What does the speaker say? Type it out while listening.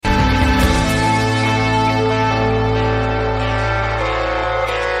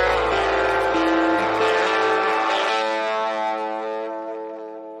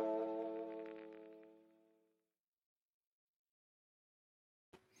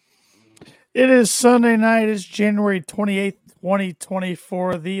It is Sunday night. It's January 28th,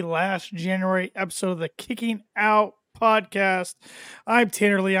 2024, the last January episode of the Kicking Out podcast. I'm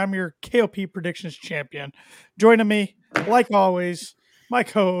Tanner Lee. I'm your KOP predictions champion. Joining me, like always, my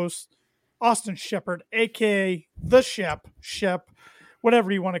co-host, Austin Shepard, aka the Shep,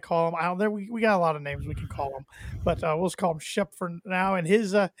 whatever you want to call him. Out there, we got a lot of names we can call him, but we'll just call him Shep for now. And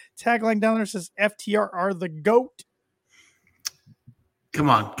his tagline down there says FTR the GOAT. Come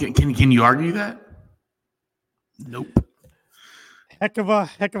on, can you argue that? Nope. Heck of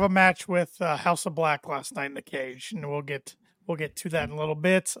a match with House of Black last night in the cage, and we'll get to that in a little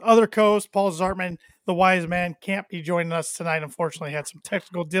bit. Other co-host Paul Zartman, the wise man, can't be joining us tonight. Unfortunately, had some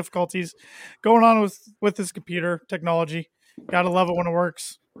technical difficulties going on with his computer technology. Gotta love it when it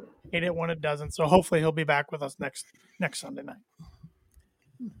works, hate it when it doesn't. So hopefully he'll be back with us next Sunday night.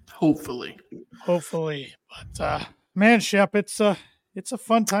 Hopefully. But man, Shep, it's a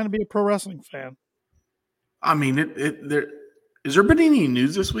fun time to be a pro wrestling fan. I mean, has there been any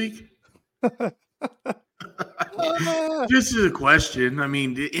news this week? This is a question. I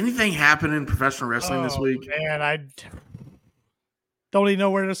mean, did anything happen in professional wrestling this week? Man, I don't even know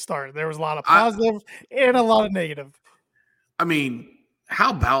where to start. There was a lot of positive and a lot of negative. I mean,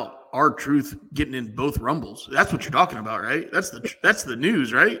 how about R-Truth getting in both Rumbles? That's what you're talking about, right? That's the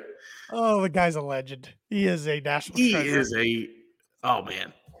news, right? Oh, the guy's a legend. He is a national treasure. Oh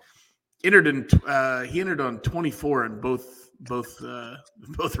man. He entered on 24 in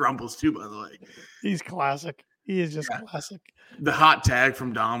both Rumbles too, by the way. He's classic. He is just classic. The hot tag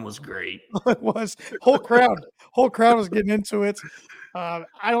from Dom was great. It was. Whole crowd was getting into it. I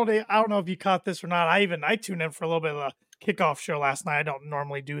don't know if you caught this or not. I tuned in for a little bit of a kickoff show last night. I don't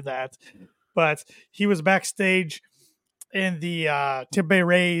normally do that, but he was backstage in the Tampa Bay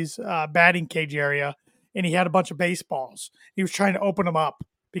Rays batting cage area, and he had a bunch of baseballs. He was trying to open them up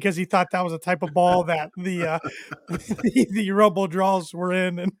because he thought that was the type of ball that the Rumble draws were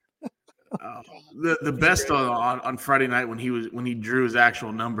in. And the best on Friday night when he drew his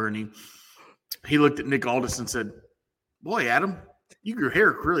actual number and he looked at Nick Aldis and said, "Boy, Adam, you grew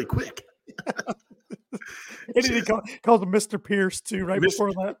hair really quick." And he called him Mr. Pierce too, right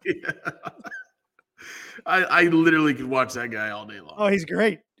before that. Yeah. I literally could watch that guy all day long. Oh, he's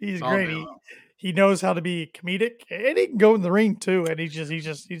great. He's great. He knows how to be comedic, and he can go in the ring too. And he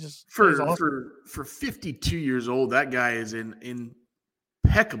just for 52 years old, that guy is in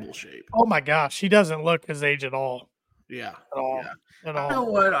impeccable shape. Oh my gosh, he doesn't look his age at all. Yeah, at all. You know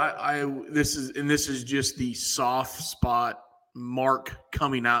what? This is just the soft spot mark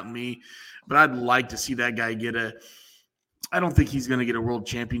coming out in me, but I'd like to see that guy get I don't think he's going to get a world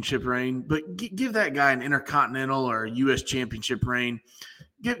championship reign, but give that guy an intercontinental or a U.S. championship reign.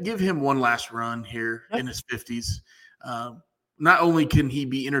 Give him one last run here in his 50s. Not only can he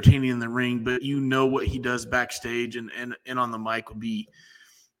be entertaining in the ring, but what he does backstage and on the mic would be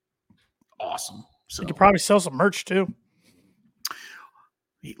awesome. So he could probably sell some merch too.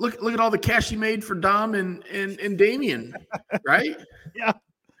 Look at all the cash he made for Dom and Damian, right? Yeah.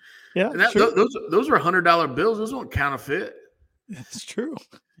 Yeah. And those were $100 bills. Those weren't counterfeit. That's true.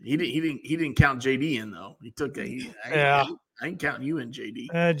 He didn't count JD in though. He took I ain't counting you in,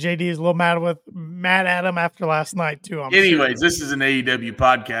 JD. JD is a little mad at him after last night too. Anyways, this is an AEW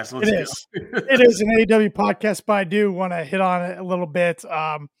podcast. It is an AEW podcast, but I do want to hit on it a little bit.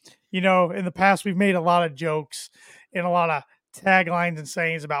 In the past we've made a lot of jokes and a lot of taglines and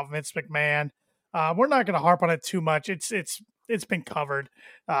sayings about Vince McMahon. We're not going to harp on it too much. It's been covered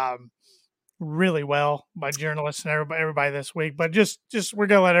really well by journalists and everybody this week. But just we're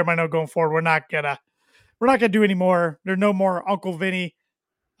gonna let everybody know going forward, we're not gonna do any more. There's no more Uncle Vinny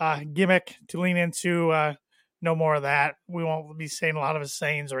gimmick to lean into. No more of that. We won't be saying a lot of his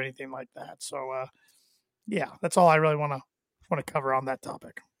sayings or anything like that. So that's all I really want to cover on that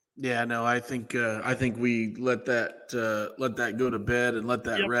topic. Yeah, no, I think we let that go to bed and let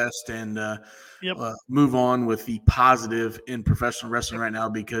that rest and move on with the positive in professional wrestling right now,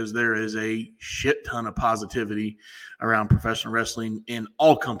 because there is a shit ton of positivity around professional wrestling in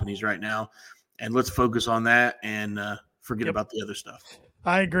all companies right now, and let's focus on that and forget about the other stuff.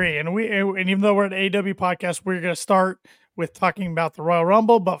 I agree, and even though we're an AEW podcast, we're going to start with talking about the Royal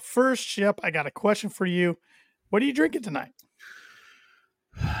Rumble. But first, Shep, I got a question for you. What are you drinking tonight?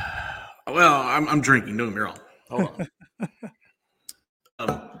 Well, I'm drinking. Don't get me wrong. Hold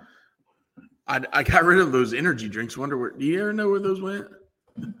on. I got rid of those energy drinks. Do you ever know where those went?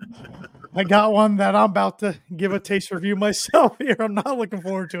 I got one that I'm about to give a taste review myself here. I'm not looking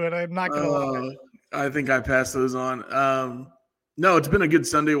forward to it. I'm not going to lie. I think I passed those on. No, it's been a good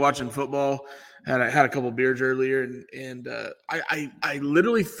Sunday watching football. Had a couple beers earlier, and I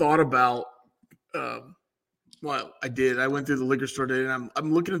literally thought about Well, I did. I went through the liquor store today, and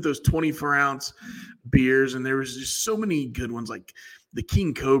I'm looking at those 24-ounce beers, and there was just so many good ones, like the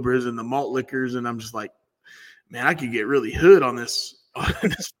King Cobras and the malt liquors, and I'm just like, man, I could get really hood on this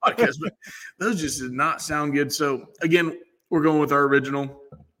podcast, but those just did not sound good. So again, we're going with our original.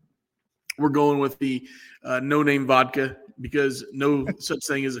 We're going with the no name vodka because no such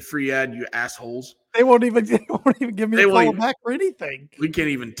thing as a free ad, you assholes. They won't even give me a follow back for anything. We can't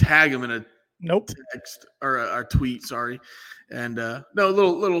even tag them in a nope text or a tweet. Sorry, and no,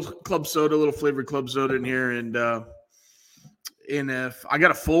 little club soda, little flavored club soda in here, and if I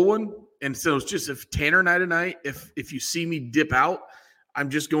got a full one, and so it's just if Tanner night tonight, if you see me dip out, I'm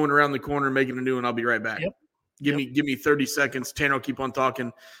just going around the corner making a new one. I'll be right back. Yep. Give me 30 seconds. Tanner will keep on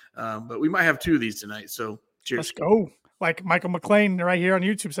talking, but we might have 2 of these tonight. So cheers. Let's go. Like Michael McLean right here on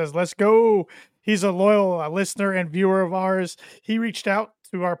YouTube says, let's go. He's a loyal listener and viewer of ours. He reached out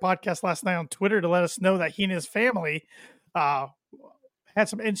to our podcast last night on Twitter to let us know that he and his family had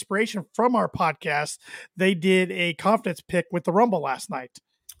some inspiration from our podcast. They did a confidence pick with the Rumble last night.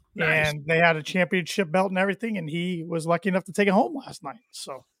 Nice. And they had a championship belt and everything, and he was lucky enough to take it home last night.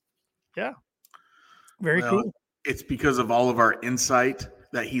 So, yeah. Very cool. It's because of all of our insight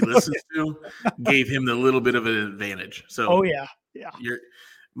that he listens to gave him the little bit of an advantage. So,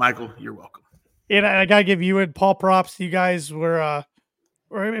 Michael, you're welcome. And I got to give you and Paul props. You guys were,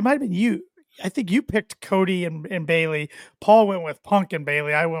 or it might have been you. I think you picked Cody and Bailey. Paul went with Punk and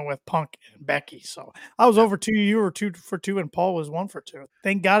Bailey. I went with Punk and Becky. So I was over 2. You were 2 for 2, and Paul was 1 for 2.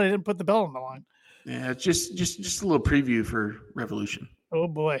 Thank God I didn't put the belt on the line. Yeah, just a little preview for Revolution. Oh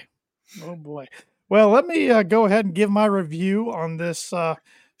boy. Well, let me go ahead and give my review on this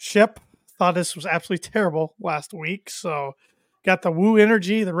ship. Thought this was absolutely terrible last week. So got the Woo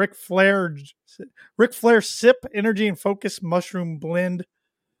Energy, the Ric Flair Sip Energy and Focus Mushroom Blend.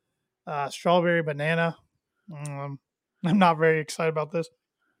 Strawberry banana. I'm not very excited about this.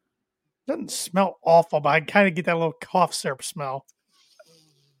 Doesn't smell awful, but I kind of get that little cough syrup smell.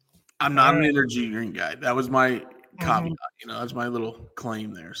 I'm not an energy drink guy. That was my caveat. That's my little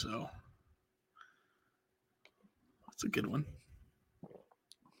claim there. So that's a good one.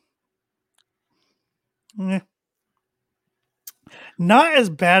 Yeah. Not as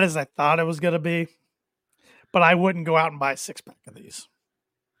bad as I thought it was going to be, but I wouldn't go out and buy a 6-pack of these.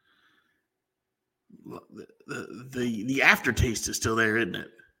 The aftertaste is still there, isn't it?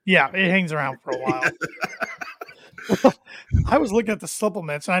 Yeah, it hangs around for a while. I was looking at the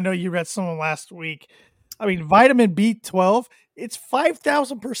supplements, and I know you read some of them last week. I mean, vitamin B12, it's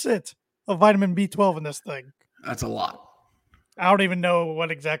 5,000% of vitamin B12 in this thing. That's a lot. I don't even know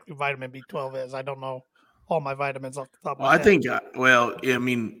what exactly vitamin B12 is. I don't know all my vitamins off the top of my head. I think,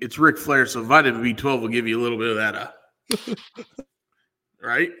 it's Ric Flair, so vitamin B12 will give you a little bit of that,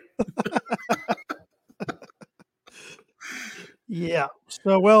 right? Yeah.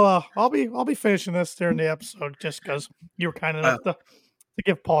 So, I'll be finishing this during the episode just because you were kind enough to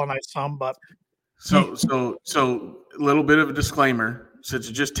give Paul and I some. But so a little bit of a disclaimer. Since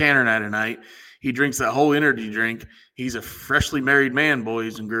it's just Tanner and I tonight, he drinks that whole energy drink. He's a freshly married man,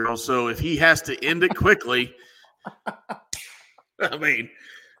 boys and girls. So if he has to end it quickly, I mean,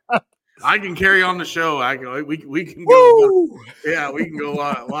 I can carry on the show. We can go. We can go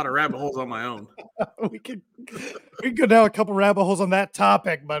a lot of rabbit holes on my own. we can go down a couple rabbit holes on that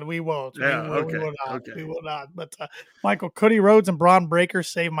topic, but we won't. We will not. We will not. But Michael, Cody Rhodes and Braun Breaker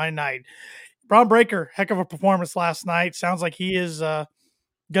saved my night. Braun Breaker, heck of a performance last night. Sounds like he is going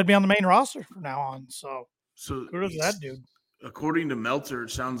to be on the main roster from now on. So kudos to that dude. According to Meltzer,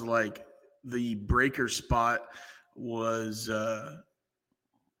 it sounds like the Breaker spot was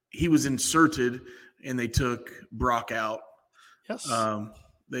he was inserted and they took Brock out. Yes.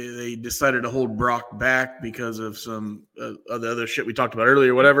 They decided to hold Brock back because of some of the other shit we talked about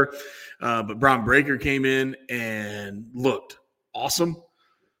earlier, whatever. But Braun Breaker came in and looked awesome.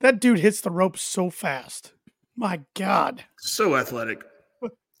 That dude hits the ropes so fast. My God. So athletic.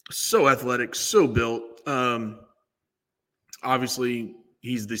 So built. Obviously,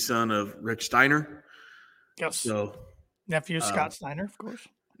 he's the son of Rick Steiner. Yes. So nephew Scott Steiner, of course.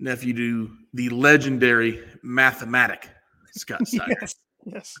 Nephew to the legendary mathematic Scott Steiner.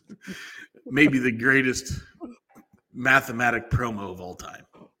 Yes. Maybe the greatest mathematic promo of all time.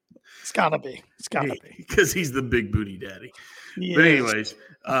 It's gotta be. Because he's the big booty daddy. But anyways,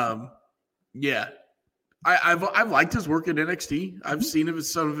 I've liked his work at NXT. I've seen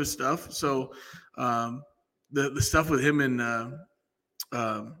some of his stuff. So the stuff with him and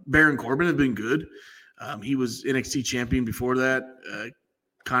Baron Corbin have been good. He was NXT champion before that.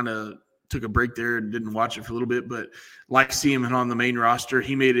 Kind of took a break there and didn't watch it for a little bit, but like seeing him on the main roster.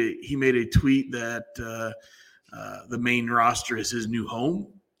 He made a tweet that the main roster is his new home.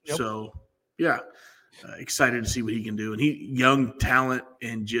 Yep. So yeah, excited to see what he can do. And he young talent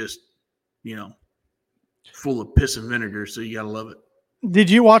and just full of piss and vinegar. So you gotta love it. Did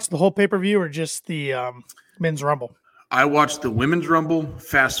you watch the whole pay-per-view or just the men's Rumble? I watched the women's Rumble,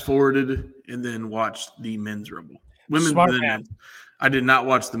 fast forwarded, and then watched the men's Rumble. Smart man. I did not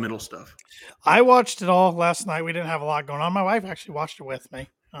watch the middle stuff. I watched it all last night. We didn't have a lot going on. My wife actually watched it with me.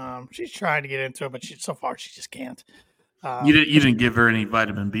 She's trying to get into it, but so far she just can't. You didn't give her any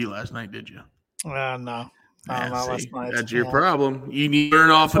vitamin B last night, did you? No. Not last night. That's your problem. You need to burn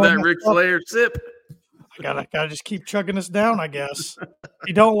off of that Ric Flair sip. I gotta just keep chugging this down, I guess. If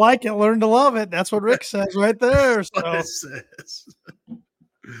you don't like it, learn to love it. That's what Rick says right there. So. What it says.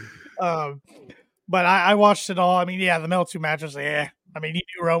 But I watched it all. I mean, yeah, the middle two matches, I mean, you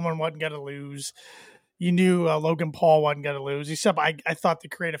knew Roman wasn't going to lose. You knew Logan Paul wasn't going to lose. Except I thought the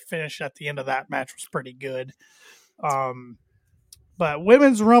creative finish at the end of that match was pretty good. But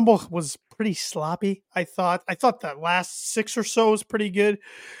women's Rumble was pretty sloppy, I thought. I thought that last 6 or so was pretty good.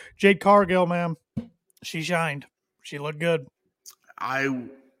 Jade Cargill, man, she shined. She looked good.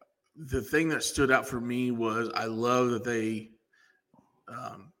 The thing that stood out for me was I love that they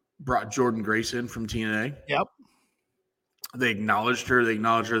brought Jordan Grace in from TNA. Yep. They acknowledged her. They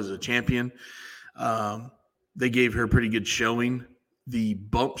acknowledged her as a champion. They gave her a pretty good showing. The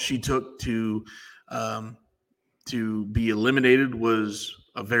bump she took to be eliminated was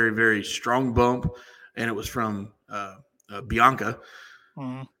a very, very strong bump, and it was from Bianca.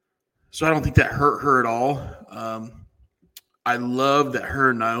 Mm-hmm. So I don't think that hurt her at all. I love that her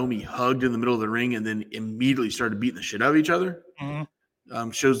and Naomi hugged in the middle of the ring and then immediately started beating the shit out of each other.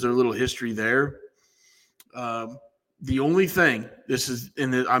 Mm-hmm. Shows their little history there. The only thing,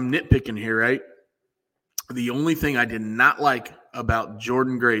 I'm nitpicking here, right? The only thing I did not like about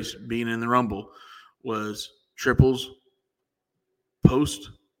Jordan Grace being in the Rumble was Triple's post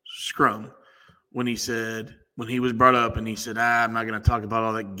scrum when he was brought up and he said, I'm not going to talk about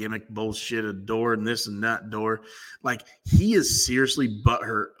all that gimmick bullshit, a door and this and that door. Like, he is seriously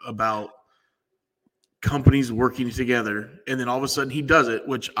butthurt about companies working together, and then all of a sudden he does it,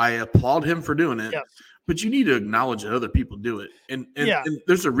 which I applaud him for doing it. Yes. But you need to acknowledge that other people do it, and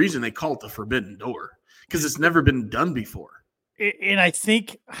there's a reason they call it the forbidden door because it's never been done before. And I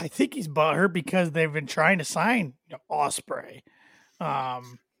think he's butthurt because they've been trying to sign Ospreay,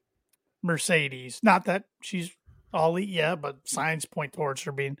 Mercedes. Not that she's all elite yet, but signs point towards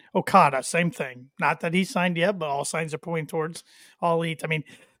her being Okada. Same thing. Not that he's signed yet, but all signs are pointing towards all elite. I mean,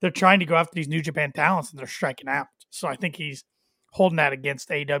 they're trying to go after these New Japan talents and they're striking out. So I think he's holding that against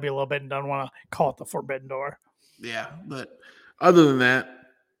AEW a little bit and doesn't want to call it the forbidden door. Yeah, but other than that,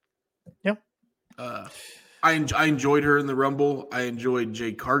 yep. I enjoyed her in the Rumble. I enjoyed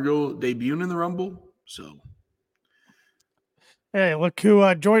Jade Cargill debuting in the Rumble. So, hey, look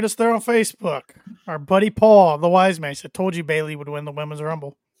who joined us there on Facebook. Our buddy Paul, the wise man, said, "Told you Bailey would win the Women's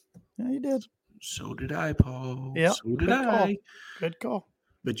Rumble." Yeah, you did. So did I, Paul. Yeah, so did I. Good call.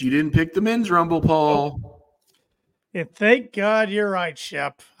 But you didn't pick the Men's Rumble, Paul. Yeah, thank God you're right,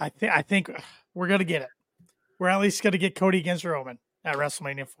 Shep. I think we're gonna get it. We're at least gonna get Cody against Roman at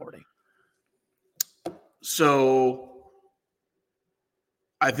WrestleMania 40. So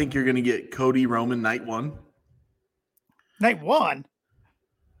I think you're gonna get Cody Roman night 1. Night 1.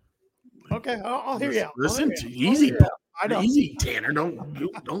 Okay, I'll hear you. Listen, easy, Paul. I know. Easy, Tanner.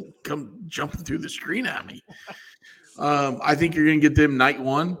 Don't come jumping through the screen at me. I think you're going to get them night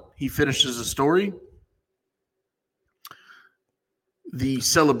 1. He finishes the story. The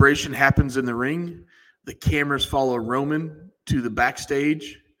celebration happens in the ring. The cameras follow Roman to the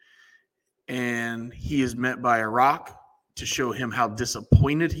backstage, and he is met by a Rock to show him how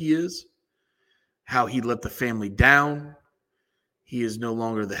disappointed he is, how he let the family down. He is no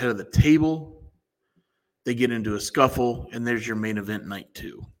longer the head of the table. They get into a scuffle, and there's your main event night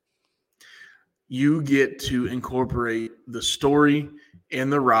 2. You get to incorporate the story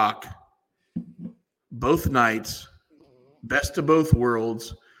and the Rock both nights, best of both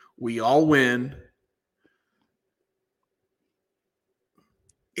worlds. We all win.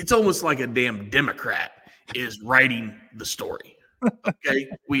 It's almost like a damn Democrat is writing the story. Okay?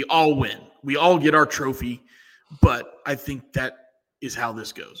 We all win. We all get our trophy, but I think that is how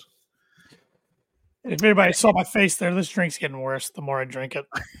this goes. If anybody saw my face there, this drink's getting worse the more I drink it.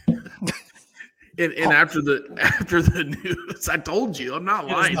 And after the news, I told you, I'm not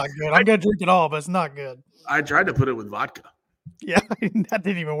lying. It's not good. I'm gonna drink it all, but it's not good. I tried to put it with vodka. Yeah, that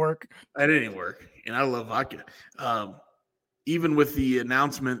didn't even work. That didn't work, and I love vodka. even with the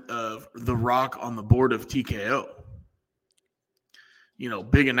announcement of The Rock on the board of TKO,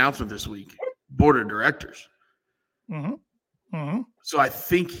 big announcement this week, board of directors. Mm-hmm. Mm-hmm. So I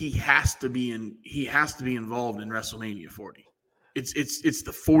think he has to be involved in WrestleMania 40. It's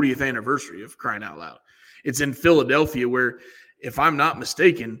the 40th anniversary of crying out loud. It's in Philadelphia where, if I'm not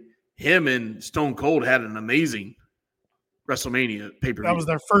mistaken, him and Stone Cold had an amazing WrestleMania pay-per-view. That was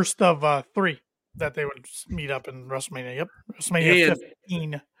their first of 3 that they would meet up in WrestleMania. Yep. WrestleMania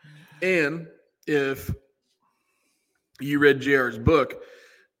 15. And if you read JR's book,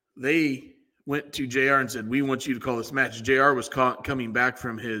 they went to JR and said, "We want you to call this match." JR was coming back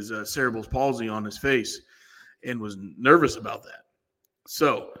from his cerebral palsy on his face and was nervous about that.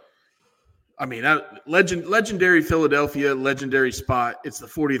 So, I mean, legendary Philadelphia, legendary spot. It's the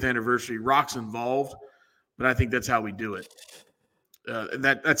 40th anniversary. Rock's involved, but I think that's how we do it.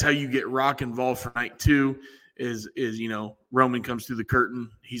 That's how you get Rock involved for night 2. Is Roman comes through the curtain,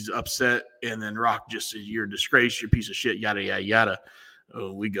 he's upset, and then Rock just says, "You're a disgrace, you're a piece of shit," yada yada yada.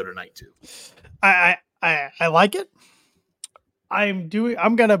 We go to night 2. I like it. I'm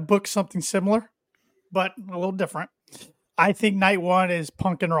gonna book something similar, but a little different. I think night 1 is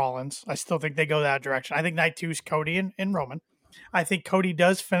Punk and Rollins. I still think they go that direction. I think night 2 is Cody and Roman. I think Cody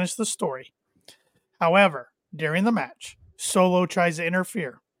does finish the story. However, during the match, Solo tries to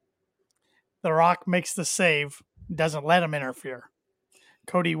interfere. The Rock makes the save, doesn't let him interfere.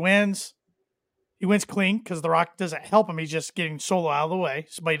 Cody wins. He wins clean because The Rock doesn't help him. He's just getting Solo out of the way.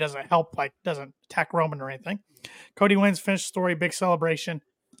 Somebody doesn't help, doesn't attack Roman or anything. Cody wins, finish the story, big celebration.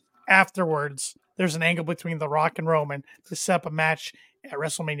 Afterwards, there's an angle between The Rock and Roman to set up a match at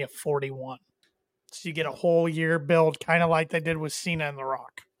WrestleMania 41. So you get a whole year build, kind of like they did with Cena and The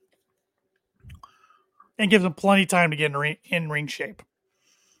Rock. And gives them plenty of time to get in ring shape.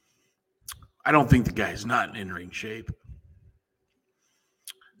 I don't think the guy's not in in-ring shape.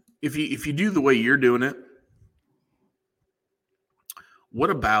 If you do the way you're doing it,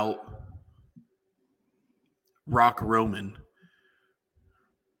 what about Rock Roman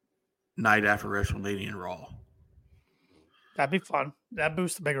night after WrestleMania and Raw? That'd be fun. That'd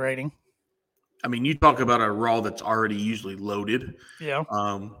boost the big rating. I mean, you talk about a Raw that's already usually loaded. Yeah.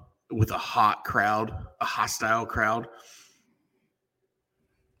 With a hot crowd, a hostile crowd.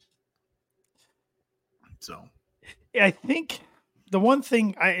 So, I think the one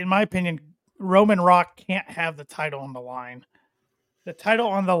thing, in my opinion, Roman Rock can't have the title on the line. The title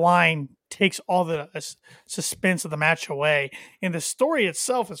on the line takes all the suspense of the match away, and the story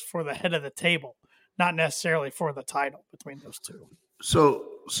itself is for the head of the table, not necessarily for the title between those two.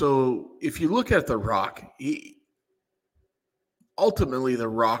 So if you look at The Rock, ultimately The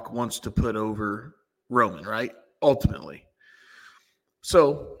Rock wants to put over Roman, right? Ultimately.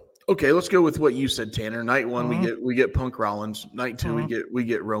 So, okay, let's go with what you said, Tanner. Night 1, we get Punk Rollins. Night 2, we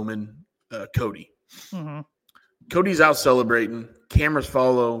get Roman Cody. Mm-hmm. Cody's out celebrating. Cameras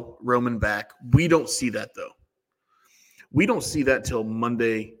follow Roman back. We don't see that, though. We don't see that till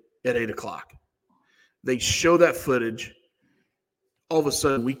Monday at 8 o'clock. They show that footage. All of a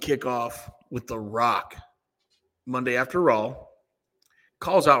sudden, we kick off with The Rock Monday after Raw.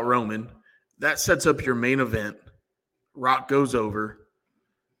 Calls out Roman. That sets up your main event. Rock goes over.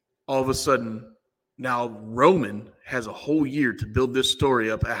 All of a sudden, now Roman has a whole year to build this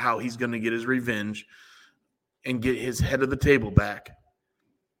story up at how he's going to get his revenge and get his head of the table back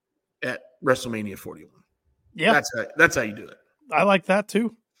at WrestleMania 41. Yeah. That's how you do it. I like that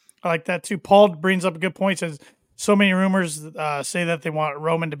too. Paul brings up a good point. Says so many rumors say that they want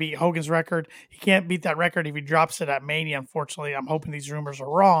Roman to beat Hogan's record. He can't beat that record if he drops it at Mania, unfortunately. I'm hoping these rumors are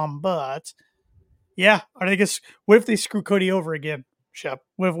wrong, but yeah. I guess, what if they screw Cody over again, Shep?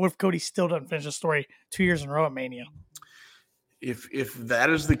 What if Cody still doesn't finish the story 2 years in a row at Mania? If that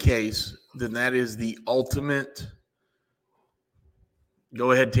is the case, then that is the ultimate.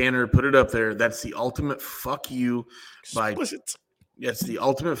 Go ahead, Tanner, put it up there. That's the ultimate fuck you Explicit. That's the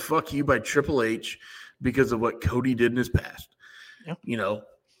ultimate fuck you by Triple H because of what Cody did in his past. Yeah.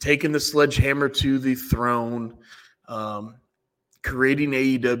 Taking the sledgehammer to the throne, creating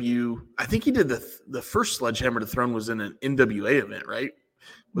AEW. I think he did the first sledgehammer to the throne was in an NWA event, right?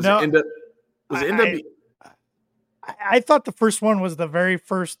 Was it NWA? I thought the first one was the very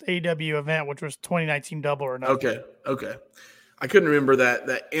first AEW event, which was 2019 Double or Nothing. Okay. I couldn't remember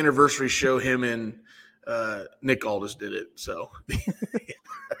that anniversary show. Him and Nick Aldis did it. So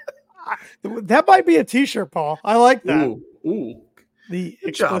that might be a T-shirt, Paul. I like that. Ooh. The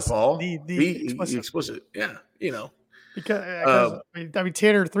Good job, explicit, Paul. the explicit. Yeah, because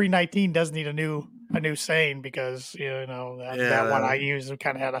Tanner 319 does need a new saying because that one I used. We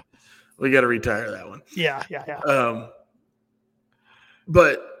kind of had we got to retire that one. Yeah.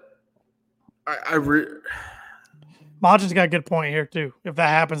 But Majin's got a good point here too. If that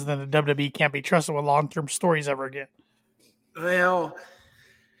happens, then the WWE can't be trusted with long-term stories ever again. Well,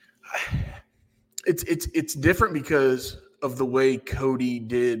 it's different because of the way Cody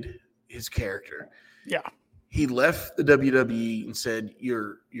did his character. Yeah. He left the WWE and said,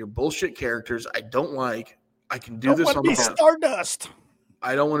 "You're bullshit characters. I don't like. I can do this on my own. Stardust.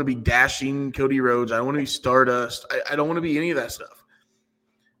 I don't want to be dashing Cody Rhodes. I don't want to be Stardust. I don't want to be any of that stuff.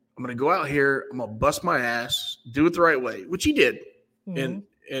 I'm going to go out here. I'm going to bust my ass, do it the right way," which he did. Mm-hmm.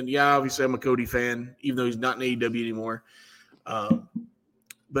 And yeah, obviously I'm a Cody fan, even though he's not in AEW anymore.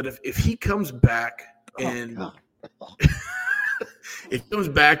 But if he comes back and if he comes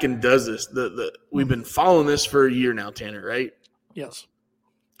back and does this, we've been following this for a year now, Tanner, right? Yes.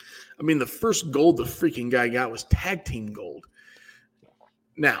 I mean, the first gold the freaking guy got was tag team gold.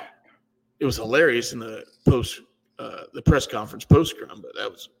 Now, it was hilarious in the press conference post-scrum, but that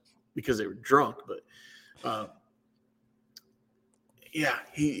was because they were drunk. But yeah,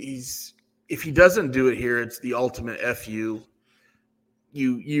 he's if he doesn't do it here, it's the ultimate FU.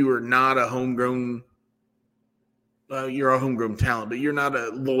 You are not a homegrown. You're a homegrown talent, but you're not a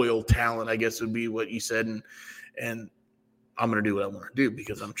loyal talent, I guess would be what you said. And I'm going to do what I want to do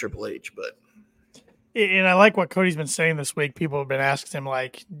because I'm Triple H. But and I like what Cody's been saying this week. People have been asking him,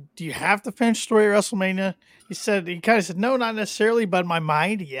 like, do you have to finish story at WrestleMania? He kind of said, no, not necessarily, but in my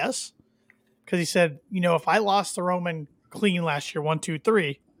mind, yes. Because he said, if I lost to Roman clean last year, 1, 2,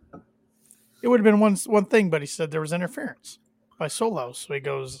 3, it would have been one thing. But he said there was interference by Solo. So he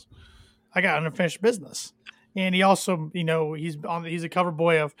goes, I got unfinished business. And he also, he's a cover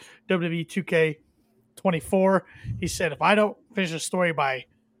boy of WWE 2K24. He said, if I don't finish a story by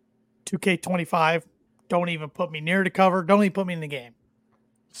 2K25, don't even put me near the cover. Don't even put me in the game.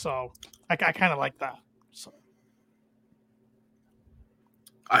 So I kind of like that. So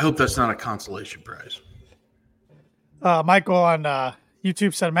I hope that's not a consolation prize. Michael on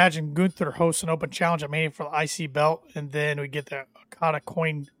YouTube said, imagine Gunther hosts an open challenge at Mania for the IC belt, and then we get the Okada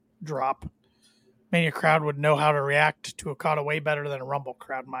coin drop. Mania crowd would know how to react to Okada way better than a Rumble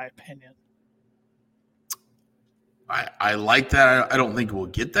crowd, in my opinion. I like that. I don't think we'll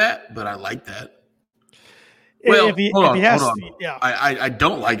get that, but I like that. Well, hold on. Yeah. I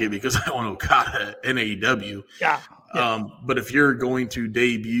don't like it because I want Okada in AEW. Yeah. But if you're going to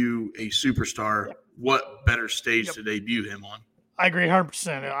debut a superstar, what better stage to debut him on? I agree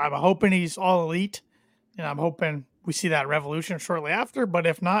 100%. I'm hoping he's all elite, and I'm hoping we see that Revolution shortly after. But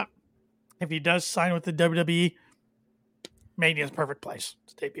if not, if he does sign with the WWE, Mania's perfect place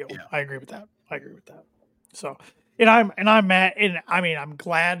to debut. Yeah. I agree with that. So, and I'm mad, and I mean, I'm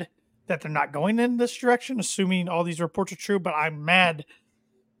glad that they're not going in this direction, assuming all these reports are true. But I'm mad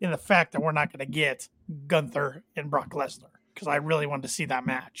in the fact that we're not going to get Gunther and Brock Lesnar because I really wanted to see that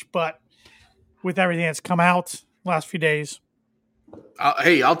match. But with everything that's come out last few days,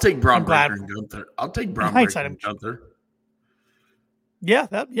 I'll take Braun Breaker and Gunther. I'll take Braun Breaker and Gunther. Yeah,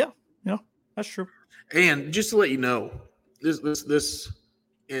 that's true. And just to let you know, this,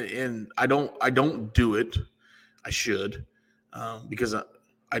 and I don't do it. I should, because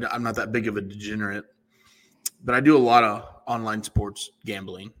I'm not that big of a degenerate. But I do a lot of online sports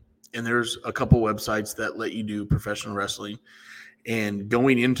gambling, and there's a couple websites that let you do professional wrestling. And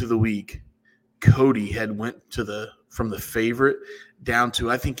going into the week, Cody had went from the favorite down to,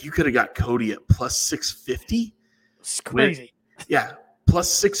 I think you could have got Cody at plus 650. It's crazy. Plus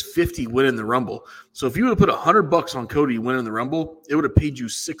 650 winning the Rumble. So if you would have put $100 on Cody winning the Rumble, it would have paid you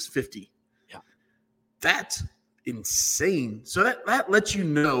 650. Yeah. That's insane. So that lets you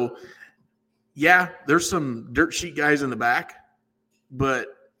know, there's some dirt sheet guys in the back, but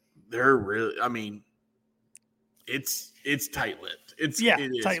they're really, I mean, it's tight-lipped. It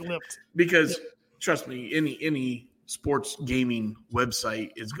is tight-lipped. Because trust me, any sports gaming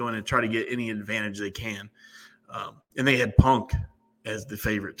website is going to try to get any advantage they can. And they had Punk as the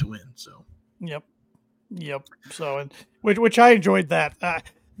favorite to win. So, yep. So, and which I enjoyed that.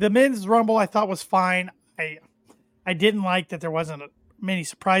 The men's Rumble I thought was fine. I didn't like that there wasn't many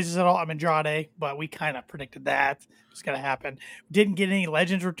surprises at all. I'm Andrade, but we kind of predicted that was going to happen. Didn't get any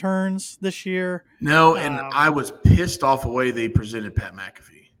Legends returns this year. No, and I was pissed off the way they presented Pat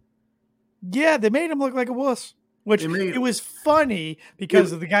McAfee. Yeah, they made him look like a wuss. Which it was funny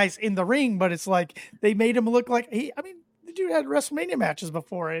because of the guys in the ring, but it's like they made him look like the dude had WrestleMania matches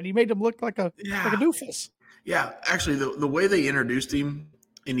before, and he made him look like a doofus. Yeah, actually, the way they introduced him,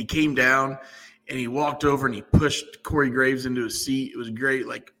 and he came down, and he walked over, and he pushed Corey Graves into a seat. It was great.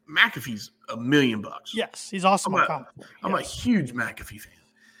 Like, McAfee's $1 million. Yes, he's awesome. I'm a huge McAfee fan.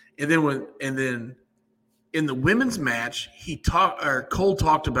 And then in the women's match, Cole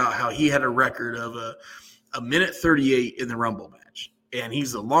talked about how he had a record of a minute 38 in the Rumble match, and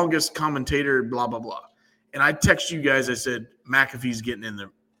he's the longest commentator. Blah blah blah. And I text you guys. I said McAfee's getting in the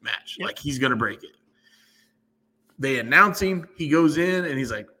match, like he's gonna break it. They announce him. He goes in, and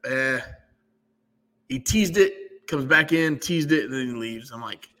he's like, He teased it, comes back in, teased it, and then he leaves. I'm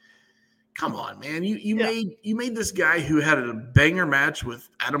like, come on, man. You made this guy who had a banger match with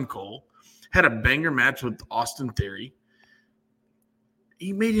Adam Cole, had a banger match with Austin Theory.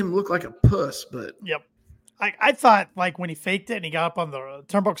 You made him look like a puss, but yep. I thought like when he faked it and he got up on the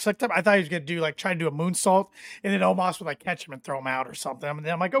turnbuckle second time, I thought he was gonna try to do a moonsault, and then Omos would like catch him and throw him out or something. And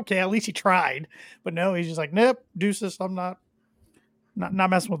then I'm like, okay, at least he tried. But no, he's just like, nope, deuces. I'm not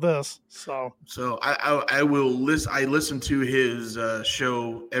messing with this. So I will listen. I listen to his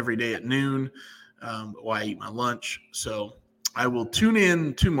show every day at noon while I eat my lunch. So I will tune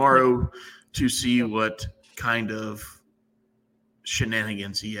in tomorrow to see what kind of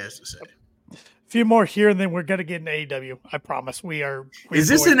shenanigans he has to say. A few more here, and then we're gonna get an AEW. I promise. Is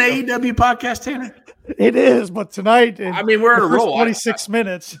this an AEW podcast, Tanner? It is, but tonight. We're on a roll. 26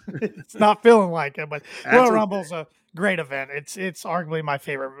 minutes. It's not feeling like it, but Royal Rumble's a great event. It's arguably my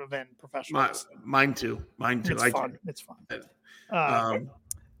favorite event in professional. Mine too. It's fun.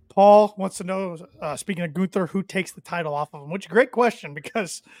 Paul wants to know. Speaking of Gunther, who takes the title off of him? Which is a great question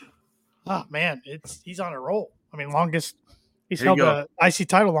because, he's on a roll. I mean, he's held the IC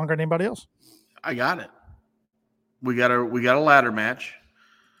title longer than anybody else. I got it. We got a ladder match.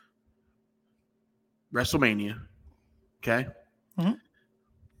 WrestleMania. Okay. Mm-hmm.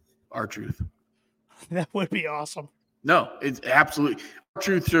 R-Truth. That would be awesome. No, it's absolutely.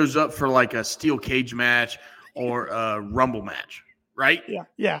 R-Truth shows up for like a steel cage match or a Rumble match, right?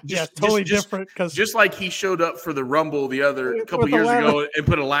 Yeah. Totally different. Because just like he showed up for the Rumble a couple years ago and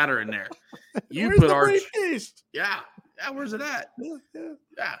put a ladder in there. You put R-Truth. Yeah. Where's it at?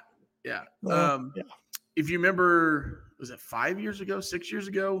 Yeah. If you remember, was it 5 years ago, 6 years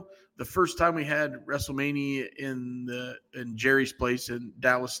ago, the first time we had WrestleMania in Jerry's place in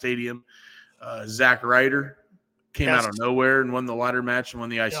Dallas Stadium, Zack Ryder came out of nowhere and won the ladder match and won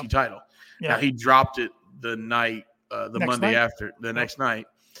the IC title. Yeah. Now he dropped it the night, Monday after, the next night.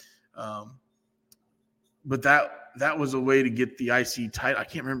 But that was a way to get the IC title. I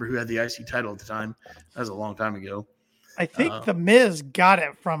can't remember who had the IC title at the time. That was a long time ago. I think The Miz got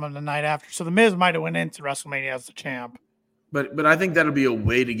it from him the night after. So The Miz might have went into WrestleMania as the champ. But I think that'll be a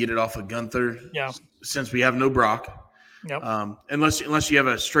way to get it off of Gunther. Yeah. Since we have no Brock. Yep. Unless you have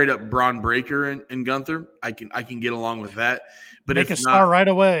a straight up Braun Breaker in Gunther, I can get along with that. But make a star right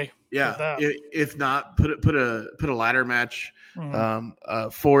away. Yeah. If not, put a ladder match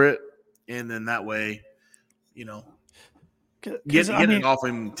for it, and then that way, getting it off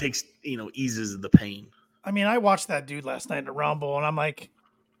him takes eases the pain. I mean, I watched that dude last night in the Rumble, and I'm like,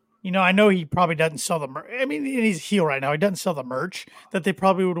 I know he probably doesn't sell the merch. I mean, he's a heel right now. He doesn't sell the merch that they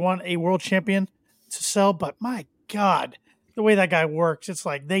probably would want a world champion to sell. But my God, the way that guy works, it's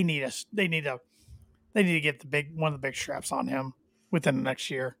like they need to get one of the big straps on him within the next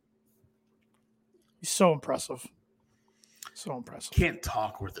year. He's so impressive. So impressive. Can't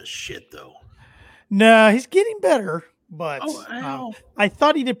talk worth a shit though. No, he's getting better. But I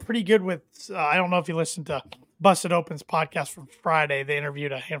thought he did pretty good with, I don't know if you listened to Busted Open's podcast from Friday. They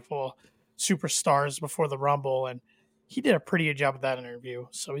interviewed a handful of superstars before the Rumble, and he did a pretty good job with that interview.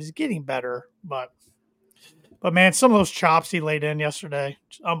 So he's getting better. But man, some of those chops he laid in yesterday,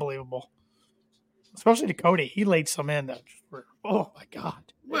 just unbelievable. Especially to Cody. He laid some in that were, oh my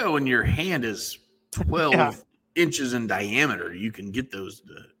God. Well, when your hand is 12 inches in diameter, you can get those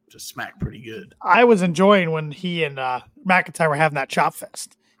to smack pretty good. I was enjoying when he and McIntyre were having that chop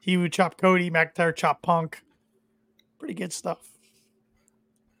fest. He would chop Cody, McIntyre chop Punk. Pretty good stuff.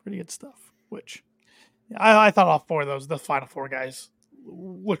 Which I thought all four of those, the final four guys,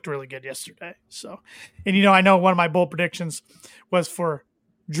 looked really good yesterday. So, and I know one of my bold predictions was for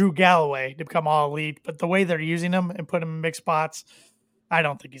Drew Galloway to become all elite, but the way they're using him and put him in big spots, I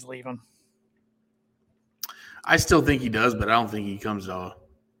don't think he's leaving. I still think he does, but I don't think he comes to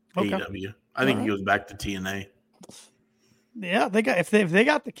AEW. I think he goes back to TNA. Yeah, they got if they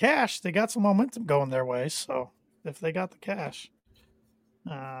got the cash, they got some momentum going their way. So if they got the cash,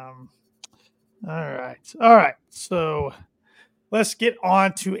 all right. So let's get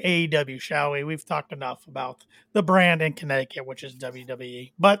on to AEW, shall we? We've talked enough about the brand in Connecticut, which is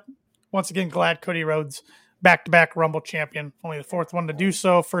WWE. But once again, glad Cody Rhodes back-to-back Rumble champion, only the fourth one to do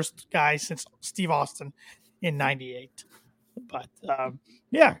so, first guy since Steve Austin in '98. But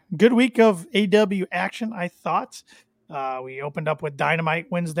good week of AEW action, I thought. We opened up with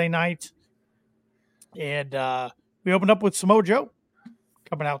Dynamite Wednesday night. And we opened up with Samoa Joe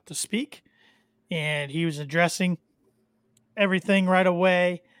coming out to speak, and he was addressing everything right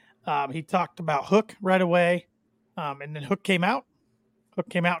away. He talked about Hook right away, and then Hook came out. Hook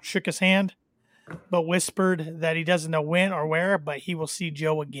came out, shook his hand, but whispered that he doesn't know when or where, but he will see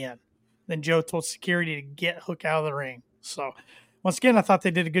Joe again. Then Joe told security to get Hook out of the ring. So once again, I thought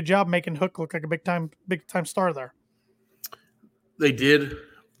they did a good job making Hook look like a big time star there. They did.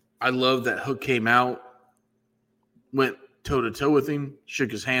 I love that Hook came out, went toe to toe with him, shook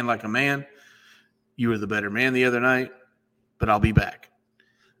his hand like a man. You were the better man the other night, but I'll be back.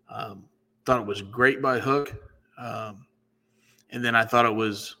 Thought it was great by Hook. And then I thought it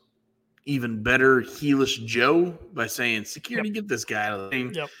was even better heelish Joe by saying, security, get this guy out of the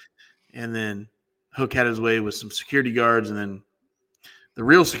ring. Yep. And then Hook had his way with some security guards, and then the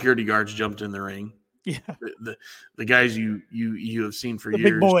real security guards jumped in the ring. Yeah. The guys you have seen for years.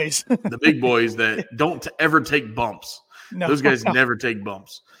 The big boys. The big boys that don't ever take bumps. No, those guys never take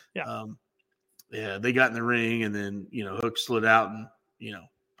bumps. Yeah. Yeah, they got in the ring, and then, Hook slid out and,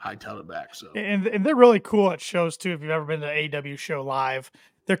 hightailed it back. So and they're really cool at shows too. If you've ever been to an AEW show live,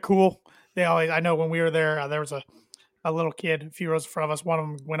 they're cool. They always, I know when we were there, there was a little kid a few rows in front of us. One of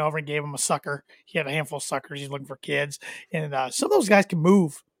them went over and gave him a sucker. He had a handful of suckers. He's looking for kids. And some of those guys can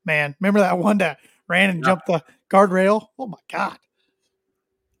move, man. Remember that one that ran and jumped the guardrail? Oh my God.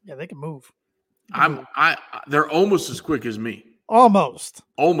 Yeah, they can move. They're almost as quick as me. Almost.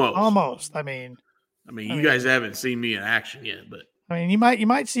 I mean, you guys haven't seen me in action yet, but you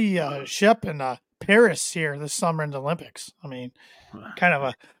might see Shep and Paris here this summer in the Olympics. Kind of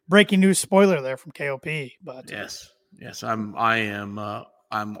a breaking news spoiler there from KOP, but yes, I'm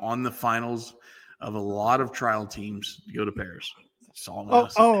on the finals of a lot of trial teams to go to Paris. That's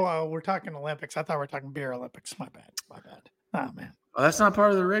all. We're talking Olympics. I thought we were talking beer Olympics. My bad. Oh man. Oh, that's not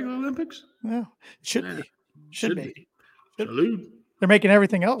part of the regular Olympics? No, it should be. Should be. Salute. They're making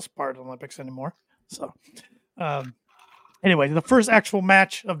everything else part of the Olympics anymore. So, anyway, the first actual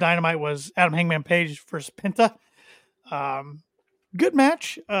match of Dynamite was Adam Hangman Page versus Penta. Good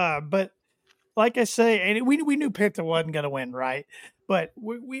match, but like I say, and we knew Penta wasn't going to win, right? But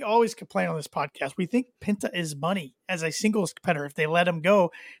we always complain on this podcast. We think Penta is money as a singles competitor. If they let him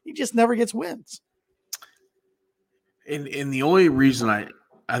go, he just never gets wins. And the only reason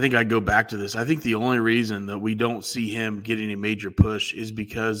I think I go back to this, I think the only reason that we don't see him getting a major push is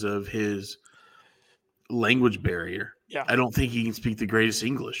because of his language barrier. Yeah. I don't think he can speak the greatest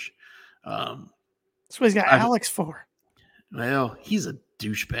English. That's what he's got Alex for. Well, he's a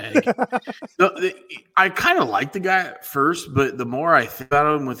douchebag. I kind of like the guy at first, but the more I think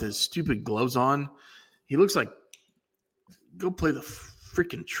about him with his stupid gloves on, he looks like, go play the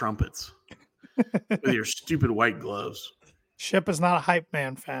freaking trumpets with your stupid white gloves. Ship is not a hype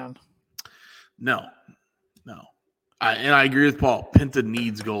man fan. No. I agree with Paul. Penta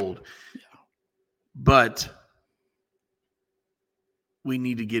needs gold. Yeah. But we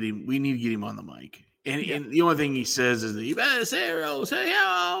need to get him. We need to get him on the mic. And the only thing he says is that you better say hello.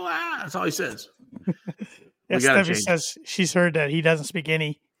 That's all he says. Steffi says she's heard that he doesn't speak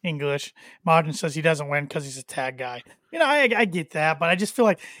any English. Martin says he doesn't win because he's a tag guy. I get that, but I just feel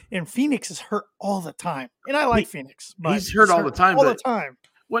like Phoenix is hurt all the time. And I like Phoenix. But he's hurt all the time. All the time.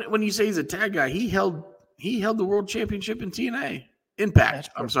 When you say he's a tag guy, he held the world championship in TNA. Impact.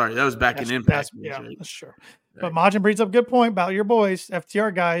 I'm sorry. That was back in Impact. That's true. Right. But Majin brings up a good point about your boys,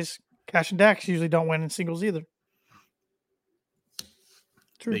 FTR guys. Cash and Dax usually don't win in singles either.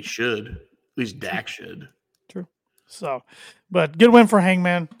 True. They should. At least Dax should. True. So, but good win for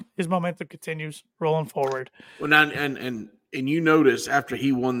Hangman. His momentum continues rolling forward. Well, now, and you notice after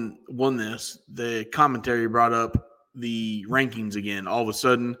he won this, the commentary brought up the rankings again. All of a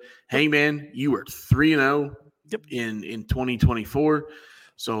sudden, Hangman, you were 3-0 in 2024.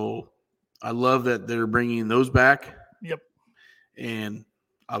 So I love that they're bringing those back. Yep. And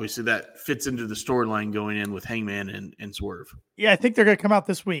obviously that fits into the storyline going in with Hangman and Swerve. Yeah, I think they're going to come out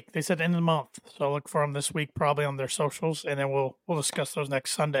this week. They said end of the month. So look for them this week probably on their socials, and then we'll discuss those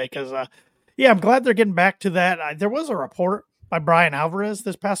next Sunday because, I'm glad they're getting back to that. There was a report by Brian Alvarez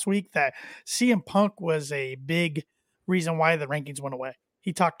this past week that CM Punk was a big reason why the rankings went away.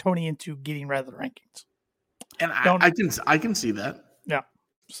 He talked Tony into getting rid of the rankings. And I can see that. Yeah.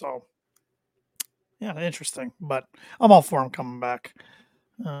 So, yeah, interesting. But I'm all for him coming back.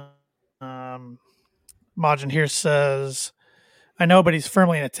 Majin here says, I know, but he's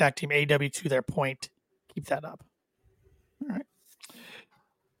firmly in a tag team. AW to their point. Keep that up. All right.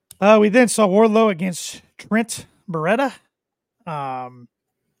 We then saw Wardlow against Trent Beretta.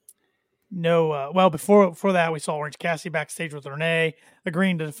 Before that, we saw Orange Cassidy backstage with Renee,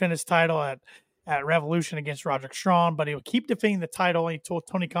 agreeing to defend his title at at Revolution against Roderick Strong, but he will keep defending the title. And he told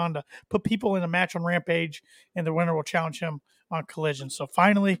Tony Khan to put people in a match on Rampage, and the winner will challenge him on Collision. So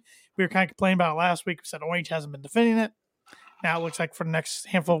finally, we were kind of complaining about it last week. We said Orange hasn't been defending it. Now it looks like for the next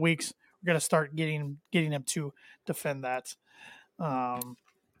handful of weeks, we're going to start getting him to defend that.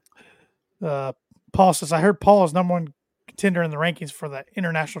 Paul says, I heard Paul is number one contender in the rankings for the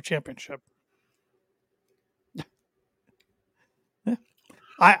international championship.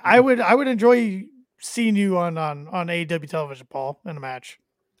 I would enjoy seeing you on AEW television, Paul, in a match,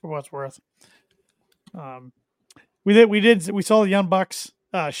 for what it's worth. We saw the Young Bucks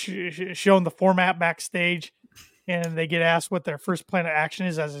showing the format backstage, and they get asked what their first plan of action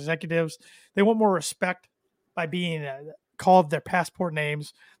is as executives. They want more respect by being called their passport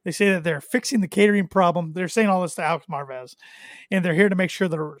names. They say that they're fixing the catering problem. They're saying all this to Alex Marvez, and they're here to make sure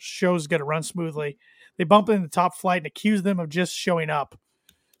the show's going to run smoothly. They bump in the top flight and accuse them of just showing up,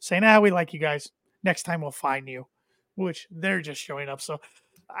 saying, we like you guys. Next time we'll find you, which they're just showing up. So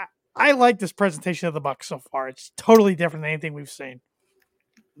I like this presentation of the Bucks so far. It's totally different than anything we've seen.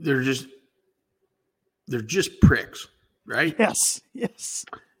 They're just pricks, right? Yes.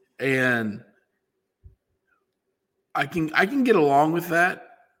 And I can get along with that.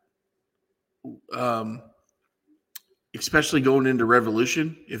 Especially going into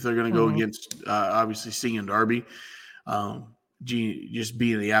Revolution, if they're going to go against obviously Sting and Darby, just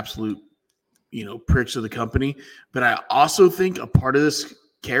being the absolute, pricks of the company. But I also think a part of this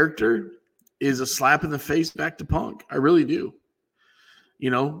character is a slap in the face back to Punk. I really do.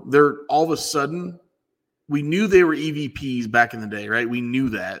 They're all of a sudden, we knew they were EVPs back in the day, right? We knew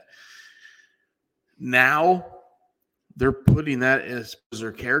that. Now they're putting that as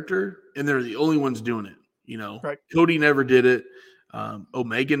their character, and they're the only ones doing it. Right. Cody never did it.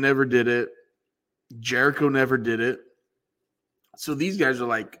 Omega never did it. Jericho never did it. So these guys are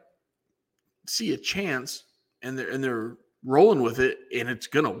like, see a chance, and they're rolling with it, and it's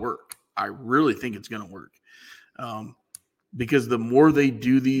gonna work. I really think it's gonna work, because the more they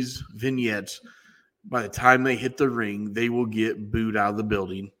do these vignettes, by the time they hit the ring, they will get booed out of the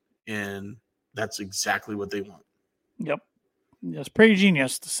building, and that's exactly what they want. Yep. It's pretty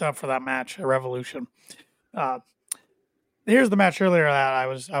genius to set up for that match at Revolution. Here's the match earlier that I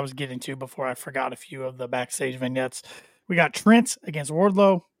was getting to before I forgot a few of the backstage vignettes. We got Trent against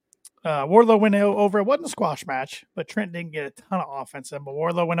Wardlow. Wardlow went over. It wasn't a squash match, but Trent didn't get a ton of offense in. But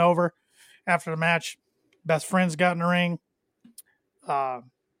Wardlow went over after the match. Best friends got in the ring.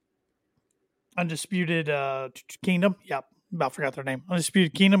 Undisputed Kingdom. Yep, about forgot their name.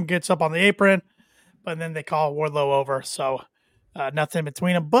 Undisputed Kingdom gets up on the apron, but then they call Wardlow over. So nothing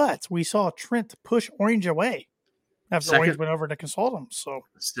between them. But we saw Trent push Orange away after Orange went over to consult him. So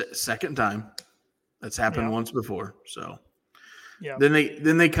second time. That's happened once before. So yeah. Then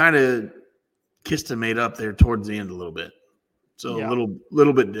they kind of kissed and made up there towards the end a little bit. So a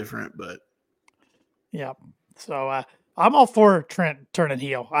little bit different, but yeah. So I'm all for Trent turning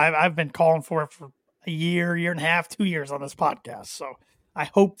heel. I've been calling for it for a year and a half, 2 years on this podcast. So I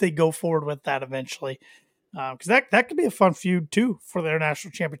hope they go forward with that eventually. Because that could be a fun feud too for the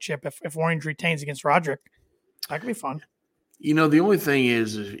International Championship if Orange retains against Roderick. That could be fun. The only thing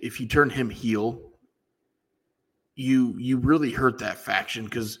is if you turn him heel, you really hurt that faction,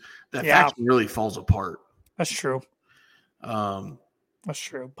 because that faction really falls apart. That's true. That's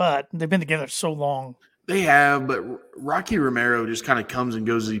true. But they've been together so long. They have, but Rocky Romero just kind of comes and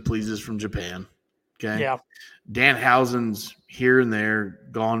goes as he pleases from Japan. Okay. Yeah. Danhausen's here and there,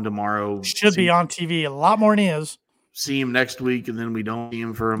 gone tomorrow. Should be on TV a lot more than he is. See him next week, and then we don't see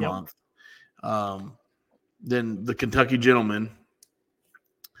him for a month. Then the Kentucky Gentleman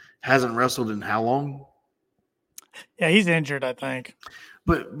hasn't wrestled in how long? Yeah, he's injured, I think.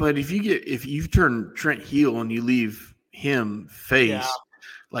 But if you turn Trent heel and you leave him face,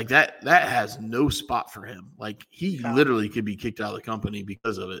 like that has no spot for him. Like he literally could be kicked out of the company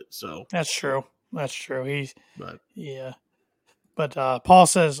because of it. So that's true. But Paul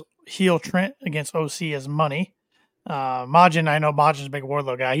says heel Trent against OC is money. Majin, I know Majin's a big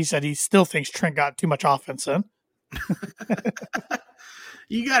Wardlow guy. He said he still thinks Trent got too much offense in.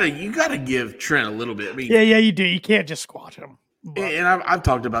 You gotta give Trent a little bit. I mean, yeah, you do. You can't just squash him. But. And I've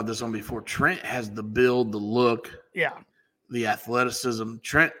talked about this on before. Trent has the build, the look, the athleticism.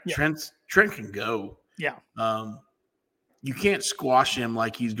 Trent can go. Yeah. You can't squash him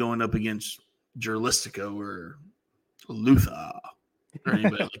like he's going up against Jurlistico or Luther or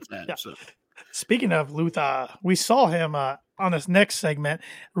anybody like that. Yeah. So. Speaking of Luther, we saw him on this next segment.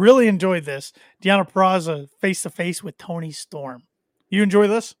 Really enjoyed this. Deonna Purrazzo face to face with Toni Storm. You enjoy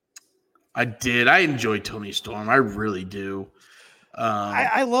this? I did. I enjoy Toni Storm. I really do.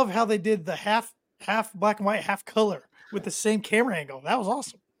 I love how they did the half black and white, half color with the same camera angle. That was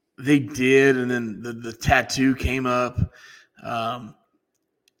awesome. They did, and then the tattoo came up.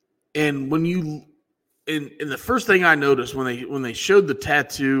 And when you and the first thing I noticed when they showed the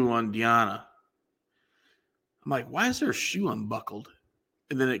tattoo on Deanna, I'm like, why is her shoe unbuckled?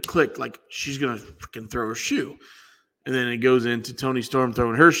 And then it clicked, like she's gonna freaking throw her shoe. And then it goes into Toni Storm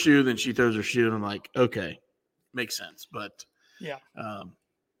throwing her shoe, then she throws her shoe, and I'm like, okay, makes sense. But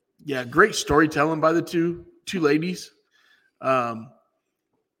yeah, great storytelling by the two ladies.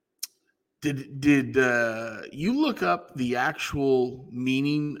 Did you look up the actual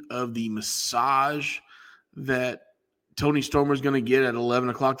meaning of the massage that Toni Storm was going to get at 11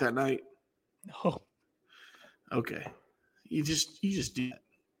 o'clock that night? No. Okay, you just do that.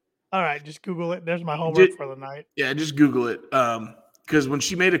 All right, just Google it. There's my homework for the night. Yeah, just Google it. Because when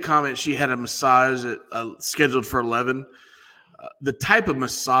she made a comment, she had a massage scheduled for 11. The type of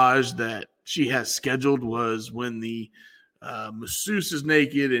massage that she has scheduled was when the masseuse is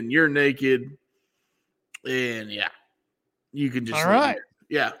naked and you're naked, and yeah, you can just all right.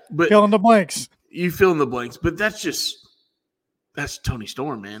 Yeah, but fill in the blanks. You fill in the blanks, but that's Toni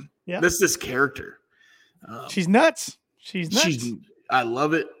Storm, man. Yeah, that's this character. She's nuts. She's nuts. I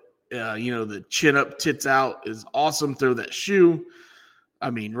love it. The chin up, tits out is awesome. Throw that shoe. I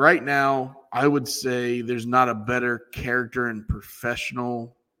mean, right now, I would say there's not a better character in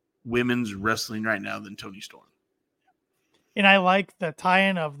professional women's wrestling right now than Toni Storm. And I like the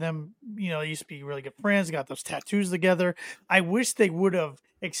tie-in of them, they used to be really good friends, got those tattoos together. I wish they would have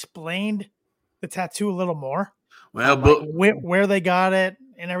explained the tattoo a little more. Well, but where they got it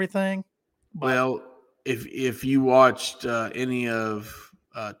and everything. But, well, if you watched any of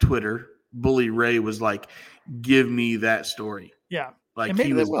Twitter, Bully Ray was like, give me that story. Yeah. Like and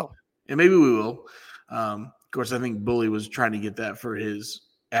maybe they will. And maybe we will. Of course, I think Bully was trying to get that for his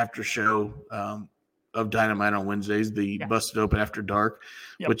after show of Dynamite on Wednesdays, the Busted Open After Dark,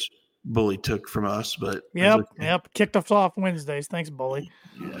 which Bully took from us. But kicked us off Wednesdays. Thanks, Bully.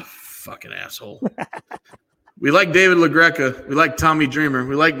 Yeah, fucking asshole. We like David LaGreca. We like Tommy Dreamer.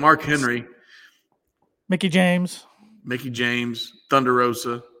 We like Mark Henry. Mickey James. Thunder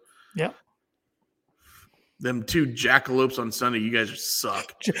Rosa. Yep. Them two jackalopes on Sunday, you guys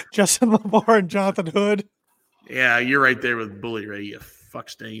suck. Justin LaBar and Jonathan Hood. Yeah, you're right there with Bully Ray, you fuck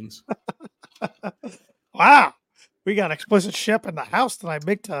stains. Wow. We got explicit ship in the house tonight,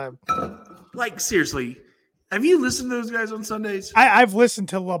 big time. Like, seriously, have you listened to those guys on Sundays? I've listened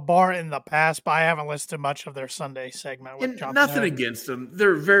to LaBar in the past, but I haven't listened to much of their Sunday segment. With Jonathan nothing Hood. Against them.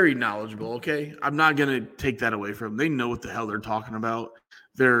 They're very knowledgeable, okay? I'm not going to take that away from them. They know what the hell they're talking about.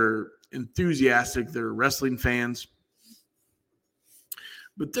 They're enthusiastic. They're wrestling fans.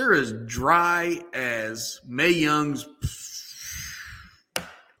 But they're as dry as Mae Young's.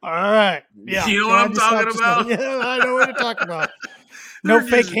 All right. Yeah. You know what I'm talking about? Yeah, I know what you're talking about. No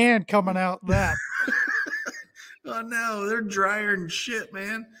fake hand coming out that. Oh, no. They're drier than shit,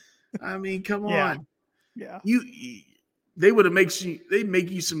 man. I mean, come on. Yeah. They would have make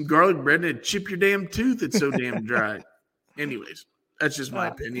you some garlic bread and it'd chip your damn tooth. It's so damn dry. Anyways, that's just my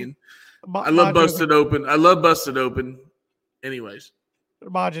opinion. I love Busted Open. Anyways.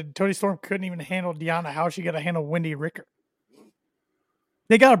 Imagine Toni Storm couldn't even handle Deanna. How is she going to handle Wendy Ricker?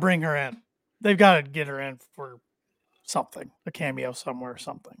 They got to bring her in. They've got to get her in for something, a cameo somewhere,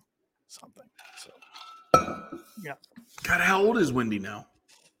 something. So, yeah. God, how old is Wendy now?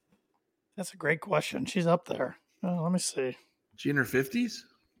 That's a great question. She's up there. Let me see. She in her 50s?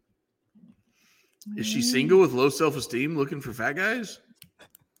 Is she single with low self-esteem looking for fat guys?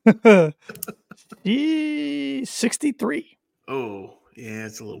 She's 63. Oh, yeah,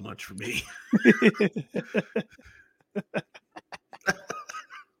 it's a little much for me.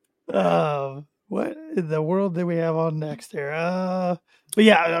 What in the world do we have on next here? But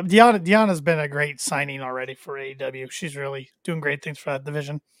yeah, Deanna's been a great signing already for AEW. She's really doing great things for that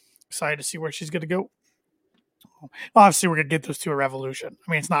division. Excited to see where she's going to go. Obviously, we're going to get those two a Revolution.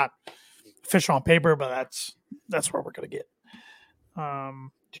 I mean, it's not official on paper, but that's where we're going to get.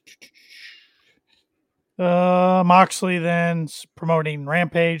 Moxley then promoting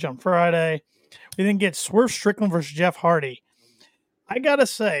Rampage on Friday. We then get Swerve Strickland versus Jeff Hardy. I gotta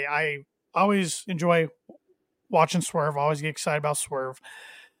say, I always enjoy watching Swerve. Always get excited about Swerve,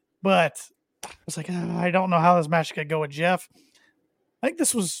 but I was like, I don't know how this match could go with Jeff. I think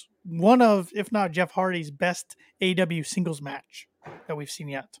this was one of, if not Jeff Hardy's best AEW singles match that we've seen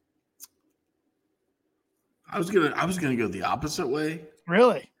yet. I was gonna go the opposite way.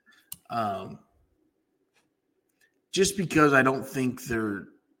 Really? Just because I don't think their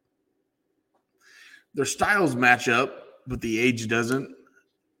styles match up. the age doesn't.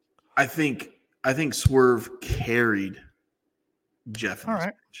 I think Swerve carried Jeff in All this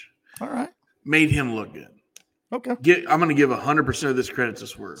right. match. All right. Made him look good. Okay. I'm going to give 100% of this credit to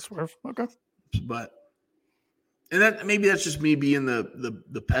Swerve. Okay. But and that maybe that's just me being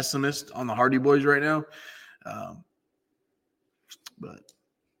the pessimist on the Hardy Boys right now. But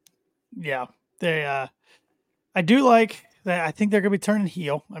yeah, they I do like that. I think they're going to be turning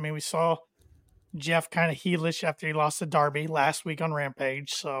heel. I mean, we saw Jeff kind of heelish after he lost to Darby last week on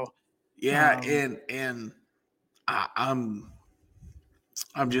Rampage. So yeah, and I'm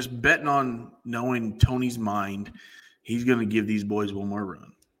just betting on knowing Tony's mind. He's going to give these boys one more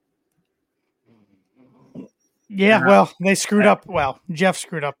run. Yeah, well, they screwed up. Well, Jeff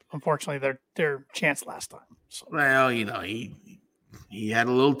screwed up, unfortunately, their chance last time. So. Well, he had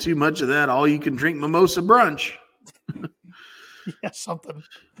a little too much of that all-you-can-drink mimosa brunch. Yeah, something.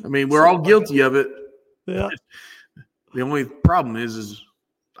 I mean, we're all guilty of it. Yeah. The only problem is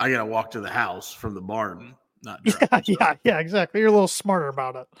I got to walk to the house from the barn, not drive. Yeah, exactly. You're a little smarter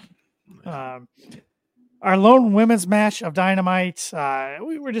about it. Our lone women's match of Dynamite,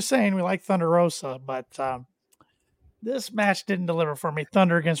 we were just saying we like Thunder Rosa, but this match didn't deliver for me.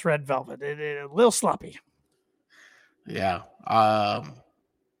 Thunder against Red Velvet. It a little sloppy. Yeah.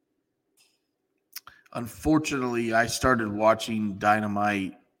 Unfortunately, I started watching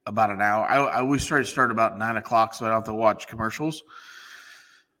Dynamite about an hour. I always try to start about 9 o'clock so I don't have to watch commercials.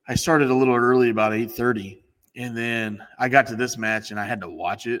 I started a little early, about 8:30, and then I got to this match and I had to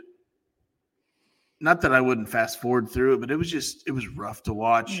watch it. Not that I wouldn't fast forward through it, but it was rough to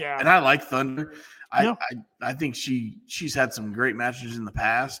watch. Yeah. And I like Thunder. I think she's had some great matches in the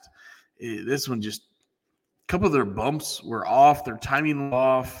past. This one just a couple of their bumps were off, their timing was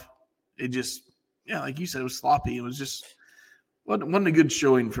off. It just like you said, it was sloppy. It was just wasn't a good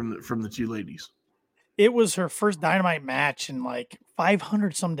showing from the two ladies. It was her first Dynamite match in like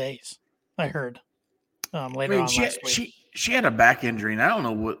 500 some days. I heard later on last week. She had a back injury, and I don't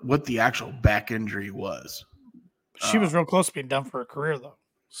know what the actual back injury was. She was real close to being done for her career, though.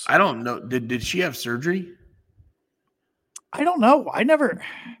 So. I don't know. Did she have surgery? I don't know. I never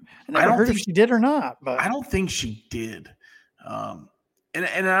heard if she did or not. But I don't think she did. And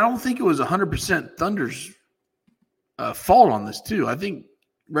I don't think it was 100% Thunder's fault on this too. I think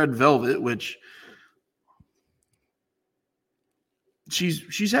Red Velvet, which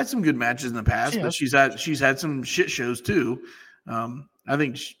she's had some good matches in the past, but she's had some shit shows too. I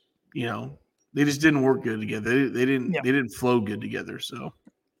think they just didn't work good together. They didn't flow good together. So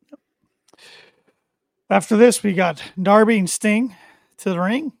after this, we got Darby and Sting to the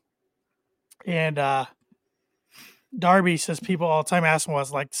ring, and Darby says people all the time ask him what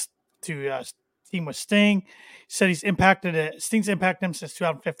it's like to team with Sting. He said Sting's impacted him since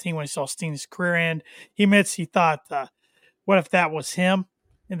 2015 when he saw Sting's career end. He admits he thought, what if that was him?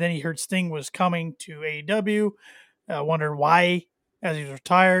 And then he heard Sting was coming to AEW, wondered why. As he was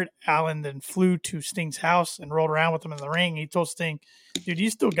retired, Allen then flew to Sting's house and rolled around with him in the ring. He told Sting, dude, you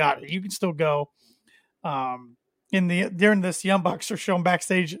still got it. You can still go. During this, Young Bucks are shown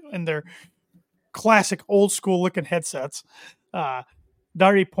backstage in their classic old school looking headsets.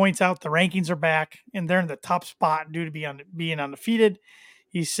 Darby points out the rankings are back and they're in the top spot due to being undefeated.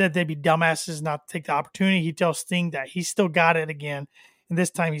 He said they'd be dumbasses not to take the opportunity. He tells Sting that he's still got it again. And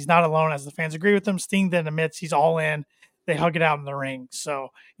this time he's not alone as the fans agree with him. Sting then admits he's all in. They hug it out in the ring. So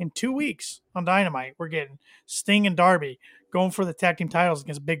in 2 weeks on Dynamite, we're getting Sting and Darby going for the tag team titles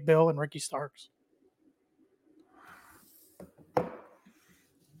against Big Bill and Ricky Starks.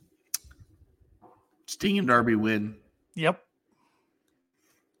 Sting and Darby win. Yep.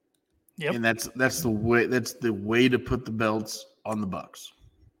 And that's the way to put the belts on the Bucks.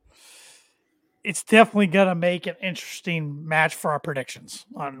 It's definitely gonna make an interesting match for our predictions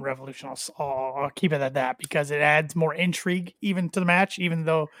on Revolution. I'll keep it at that because it adds more intrigue even to the match, even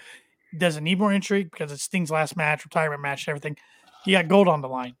though it doesn't need more intrigue because it's Sting's last match, retirement match, and everything. You got gold on the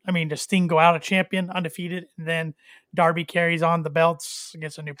line. I mean, does Sting go out a champion, undefeated, and then Darby carries on the belts,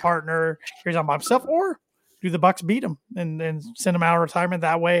 gets a new partner, carries on by himself, or do the Bucks beat him and send him out of retirement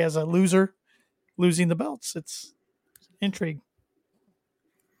that way as a loser, losing the belts? It's intrigue.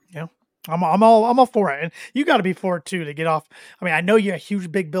 Yeah, I'm all for it, and you got to be for it too to get off. I mean, I know you're a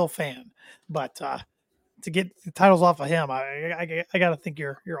huge Big Bill fan, but to get the titles off of him, I got to think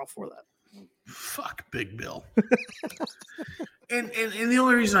you're all for that. Fuck Big Bill. and the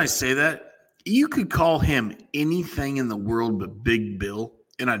only reason I say that, you could call him anything in the world but Big Bill,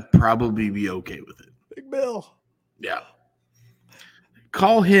 and I'd probably be okay with it. Big Bill. Yeah.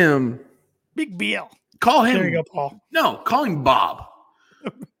 Call him Big Bill. Call him. There you go, Paul. No, call him Bob.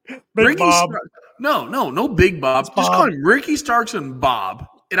 Big Bob. No Big Bob. It's Just call Bob. him Ricky Starks and Bob,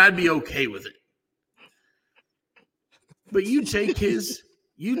 and I'd be okay with it. But you take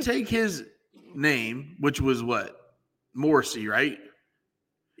his name, which was what? Morrissey, right?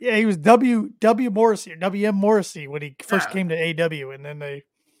 Yeah, he was W Morrissey or WM Morrissey when he first Yeah. came to AW, and then they.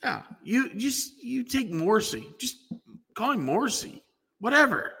 Yeah. You take Morrissey. Just call him Morrissey.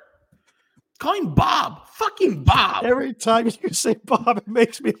 Whatever. Call him Bob. Fucking Bob. Every time you say Bob, it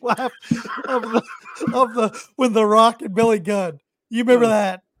makes me laugh of the when The Rock and Billy Gunn. You remember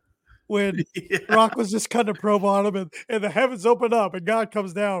that? When Yeah. Rock was just cutting a promo on him and the heavens open up and God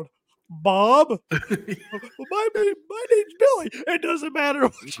comes down. Bob? Well, my name's Billy. It doesn't matter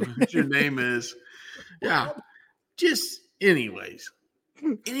what your name is. Yeah. Just anyways.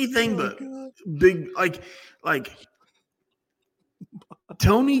 Anything but big like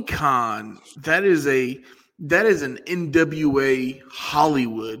Tony Khan, that is an NWA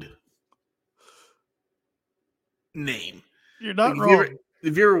Hollywood name. You're not Like, wrong.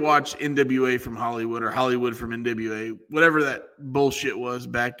 if you ever watched NWA from Hollywood or Hollywood from NWA, whatever that bullshit was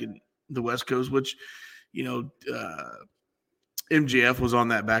back in the West Coast, which, MJF was on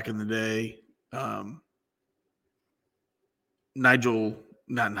that back in the day.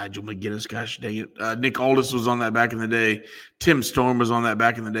 Not Nigel McGuinness, gosh dang it. Nick Aldis was on that back in the day. Tim Storm was on that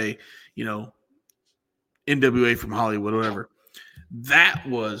back in the day. NWA from Hollywood, whatever. That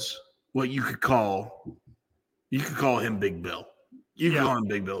was what you could call him Big Bill. You can call him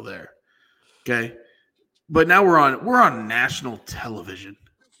Big Bill there. Okay. But now we're on national television.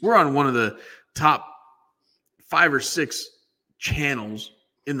 We're on one of the top 5 or 6 channels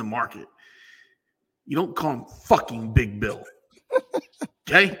in the market. You don't call him fucking Big Bill.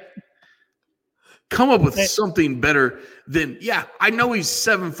 Okay? Come up with something better than, I know he's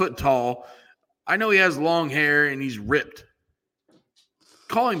 7 foot tall. I know he has long hair and he's ripped.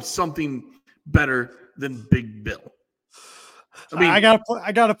 Call him something better than Big Bill. I mean, I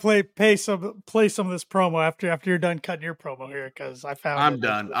gotta play some of this promo after you're done cutting your promo here because I found I'm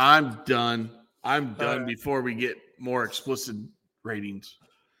done. I'm done before we get more explicit ratings.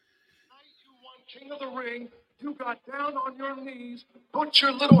 You won King of the Ring. You got down on your knees, put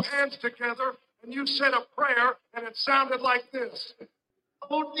your little hands together, and you said a prayer, and it sounded like this.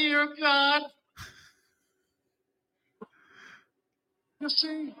 Oh, dear God. You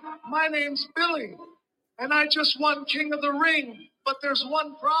see, my name's Billy, and I just won King of the Ring, but there's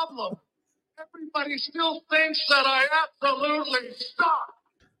one problem. Everybody still thinks that I absolutely suck.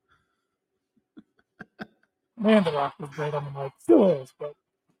 Man, The Rock was great on the mic. Still is, but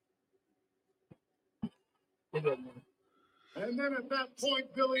And then at that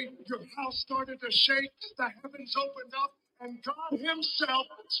point, Billy, your house started to shake, the heavens opened up, and God himself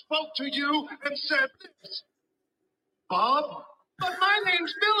spoke to you and said this. Bob? But my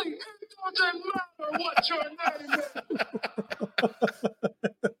name's Billy. It doesn't matter what your name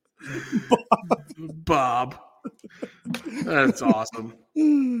is. Bob. That's awesome.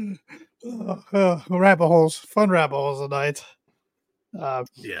 Rabbit holes. Fun rabbit holes tonight.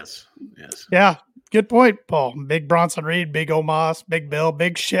 Yes. Yeah, good point, Paul. Big Bronson Reed, Big Omos, Big Bill,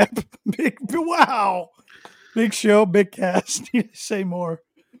 Big Ship, wow. Big show, big cast. Need to say more.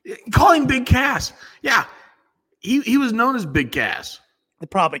 Call him Big Cass. Yeah. He was known as Big Cass. They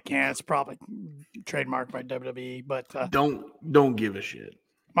probably can't. It's probably trademarked by WWE, but don't give a shit.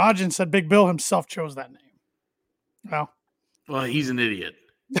 Majin said Big Bill himself chose that name. Well, he's an idiot.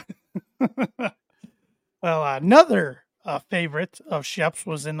 Well, another favorite of Shep's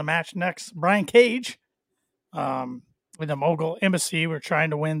was in the match next. Brian Cage, with the Mogul Embassy, were trying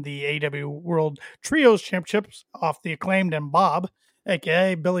to win the AW World Trios Championships off the Acclaimed and Bob,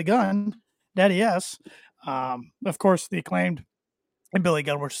 aka Billy Gunn, Daddy S. Of course, the Acclaimed and Billy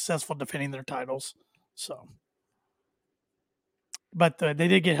Gunn were successful defending their titles. So, but they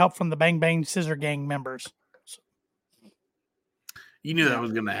did get help from the Bang Bang Scissor Gang members. So, you knew that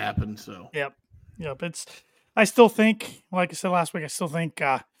was going to happen. So, yep. I still think, like I said last week,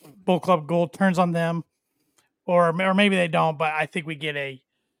 Bull Club Gold turns on them, or maybe they don't. But I think we get a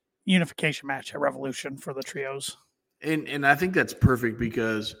unification match at Revolution for the trios. And I think that's perfect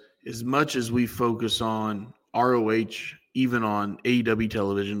because as much as we focus on ROH, even on AEW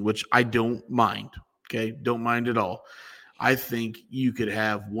television, which I don't mind, okay, don't mind at all. I think you could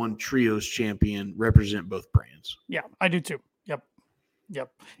have one trios champion represent both brands. Yeah, I do too. Yep.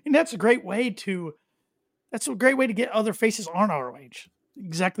 And that's a great way to get other faces on ROH.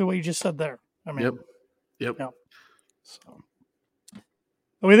 Exactly what you just said there. I mean, Yep. So, what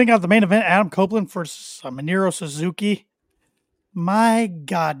do we think of the main event? Adam Copeland versus Minoru Suzuki. My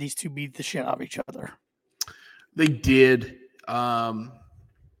God, these two beat the shit out of each other. They did.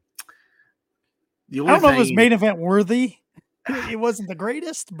 The I only don't know if it was thing, main event worthy. It wasn't the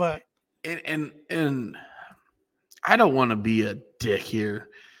greatest, but and I don't want to be a dick here.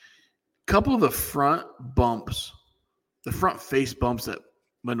 Couple of the front face bumps that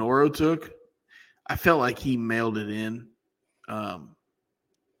Minoru took, I felt like he mailed it in. And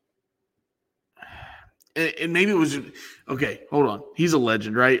maybe it was okay. Hold on, he's a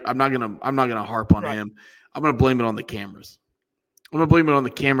legend, right? I'm not gonna harp on him. I'm gonna blame it on the cameras. I'm gonna blame it on the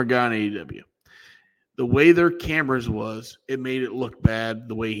camera guy on AEW. The way their cameras was, it made it look bad.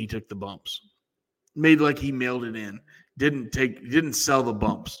 The way he took the bumps, made like he mailed it in. Didn't sell the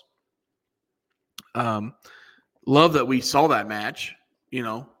bumps. Love that we saw that match.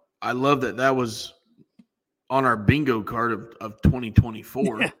 I love that was on our bingo card of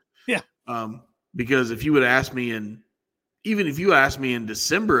 2024. Yeah. Because if you would ask me even if you asked me in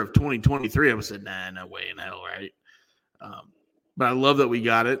December of 2023, I would have said, nah, no way in hell, right? But I love that we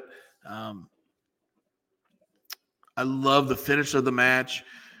got it. I love the finish of the match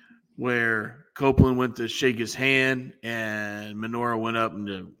where Copeland went to shake his hand and Minoru went up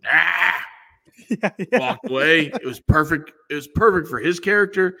and walked away. It was perfect. It was perfect for his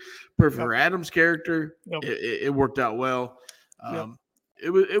character, perfect for Adam's character. Yep. It worked out well.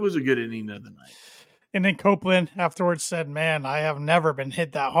 It was a good ending of the night. And then Copeland afterwards said, "Man, I have never been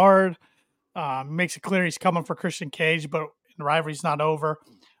hit that hard." Makes it clear he's coming for Christian Cage, but the rivalry's not over.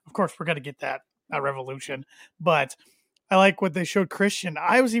 Of course, we're going to get that Revolution. But I like what they showed Christian.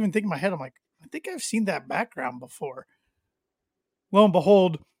 I was even thinking in my head, I'm like, I think I've seen that background before. Lo and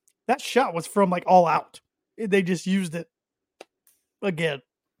behold, that shot was from like All Out. They just used it again.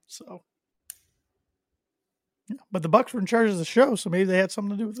 So, yeah. But the Bucks were in charge of the show, so maybe they had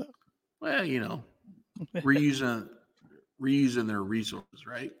something to do with that. Well, reusing their resources,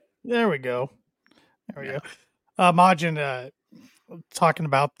 right? There we go. There we go. Majin talking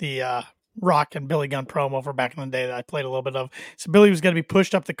about the Rock and Billy Gunn promo for back in the day that I played a little bit of. So Billy was going to be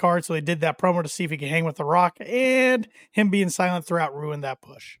pushed up the card, so they did that promo to see if he could hang with the Rock, and him being silent throughout ruined that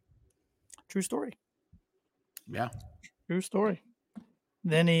push. True story. Yeah. True story.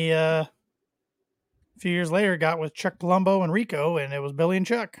 Then he, a few years later, got with Chuck Palumbo and Rico, and it was Billy and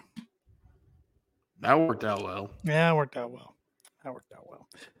Chuck. That worked out well. Yeah, it worked out well.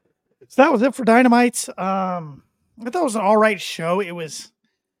 So that was it for Dynamite. I thought it was an all right show. It was,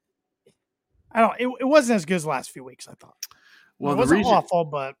 it wasn't as good as the last few weeks, I thought. Well, it wasn't awful,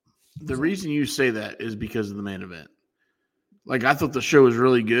 but the reason you say that is because of the main event. Like, I thought the show was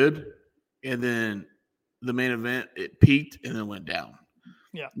really good, and then the main event, it peaked and then went down.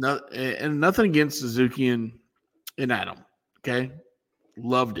 Yeah. And nothing against Suzuki and Adam. Okay.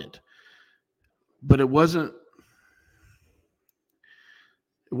 Loved it. But it wasn't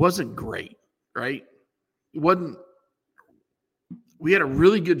great, right? It wasn't. We had a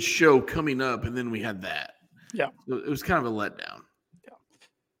really good show coming up, and then we had that. Yeah. It was kind of a letdown.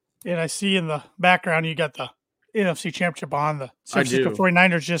 Yeah. And I see in the background you got the NFC Championship on. The San Francisco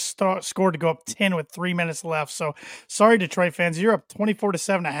 49ers just scored to go up 10 with 3 minutes left. So sorry, Detroit fans. You're up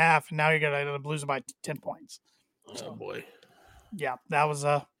 24-7.5, and now you're going to lose by 10 points. Oh, boy. Yeah, that was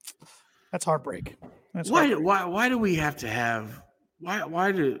that's heartbreak. Why do we have to have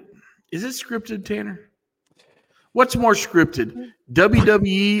is it scripted, Tanner? What's more scripted,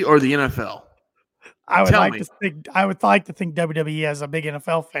 WWE or the NFL? I would like to think WWE as a big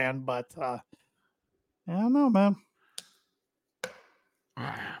NFL fan, but I don't know, man. Oh,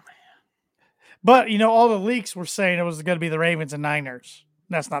 man. But all the leaks were saying it was going to be the Ravens and Niners.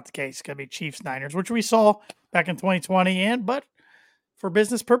 That's not the case. It's going to be Chiefs Niners, which we saw back in 2020. But for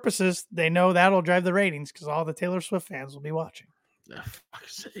business purposes, they know that'll drive the ratings because all the Taylor Swift fans will be watching. For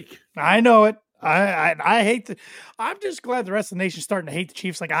fuck's sake. I know it. I hate I'm just glad the rest of the nation's starting to hate the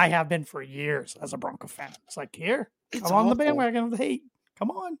Chiefs like I have been for years as a Bronco fan. It's like, I'm on the bandwagon of the hate. Come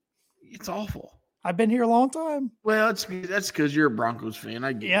on. It's awful. I've been here a long time. Well, that's because you're a Broncos fan.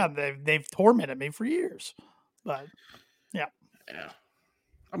 I get it. They've tormented me for years. But, yeah.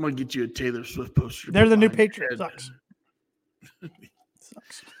 I'm going to get you a Taylor Swift poster. They're the new Patriots. Sucks.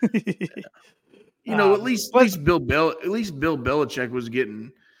 At least Bill Belichick was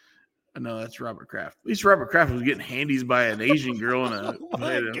getting. No, that's Robert Kraft. At least Robert Kraft was getting handies by an Asian girl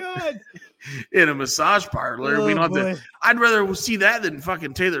in a massage parlor. I'd rather see that than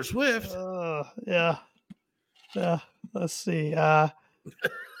fucking Taylor Swift. Yeah. Let's see.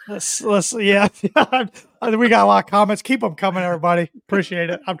 Let's see. Yeah. We got a lot of comments. Keep them coming, everybody. Appreciate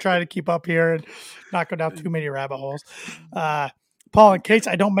it. I'm trying to keep up here and not go down too many rabbit holes. Paul, in case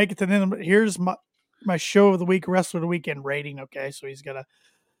I don't make it to the end, here's my show of the week, wrestler of the weekend rating. Okay, so he's gonna.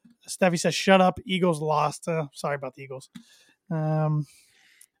 Steffi says, "Shut up, Eagles lost." Sorry about the Eagles.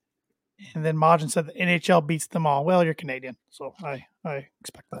 And then Majin said the NHL beats them all. Well, you're Canadian, so I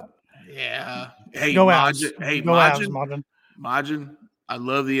expect that. Yeah. Hey, Go Avs. Majin. Hey, Go Avs, Majin. Majin. Majin. I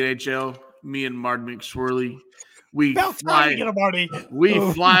love the NHL. Me and Martin McSwirly, we About time you get a Marty. We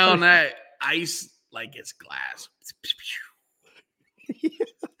Oh, fly Marty. on that ice like it's glass.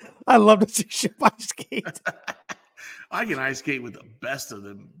 I love to see ship ice skate. I can ice skate with the best of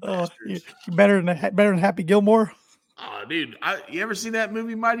them bastards. You better than Happy Gilmore. Oh, dude. You ever seen that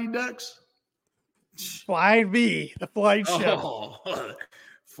movie, Mighty Ducks? Flying V, the flying ship. Oh,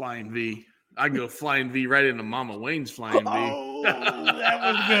 Flying V. I go Flying V right into Mama Wayne's Flying V. Oh, that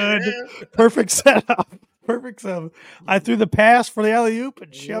was good. Yeah. Perfect setup. Perfect setup. I threw the pass for the alley-oop,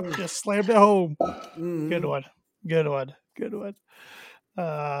 and Shep just slammed it home. Good one. Good one. Good one.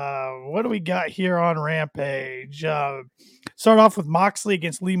 What do we got here on Rampage? Start off with Moxley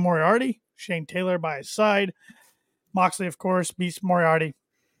against Lee Moriarty. Shane Taylor by his side. Moxley, of course, beats Moriarty.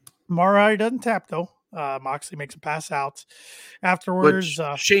 Moriarty doesn't tap, though. Moxley makes him pass out. Afterwards,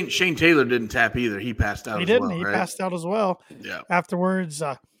 Shane Taylor didn't tap either. He passed out. He passed out as well. Yeah. Afterwards,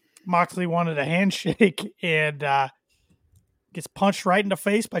 Moxley wanted a handshake and gets punched right in the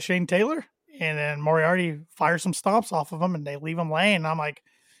face by Shane Taylor. And then Moriarty fires some stomps off of him, and they leave him laying. And I'm like,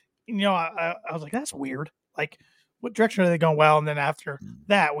 I was like, that's weird. Like, what direction are they going? Well, and then after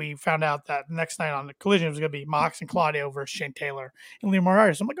that, we found out that the next night on the Collision was going to be Mox and Claudio versus Shane Taylor and Lee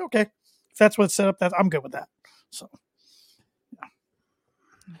Moriarty. So I'm like, okay, if that's what's set up, I'm good with that. So,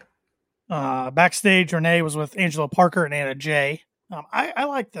 yeah. Backstage, Renee was with Angelo Parker and Anna Jay. I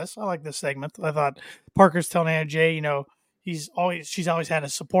like this. I like this segment. I thought Parker's telling Anna Jay, she's always had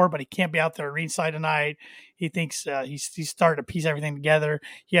his support, but he can't be out there ringside tonight. He thinks he's starting to piece everything together.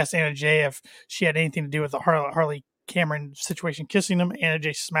 He asked Anna Jay if she had anything to do with the Harley Cameron situation kissing him. Anna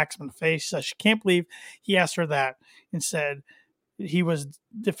Jay smacks him in the face. She can't believe he asked her that and said he was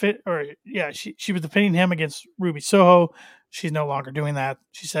she was defending him against Ruby Soho. She's no longer doing that.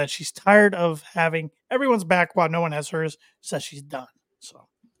 She said she's tired of having everyone's back while no one has hers. Says she's done. So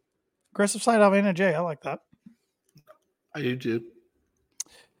aggressive side of Anna Jay. I like that. I do too.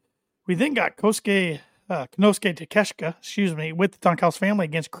 We then got Konosuke Takeshita, with the Tonkhouse family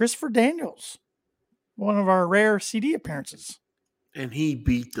against Christopher Daniels. One of our rare CD appearances. And he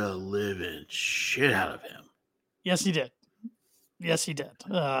beat the living shit out of him. Yes, he did.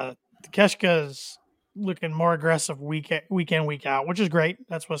 Takeshita's looking more aggressive week in, week out, which is great.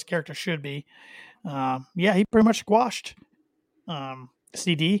 That's what his character should be. He pretty much squashed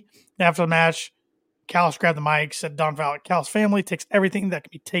CD. After the match, Callis grabbed the mic, said Don Valley, Callis family takes everything that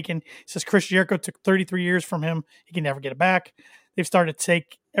can be taken. He says Chris Jericho took 33 years from him. He can never get it back. They've started to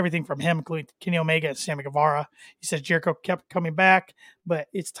take everything from him, including Kenny Omega and Sammy Guevara. He says Jericho kept coming back, but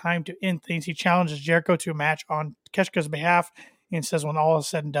it's time to end things. He challenges Jericho to a match on Takeshita's behalf and says when all is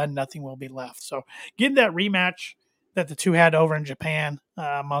said and done, nothing will be left. So getting that rematch that the two had over in Japan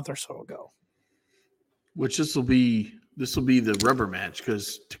a month or so ago. Which this will be the rubber match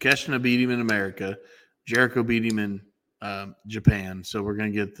because Takeshita beat him in America. Jericho beat him in Japan. So we're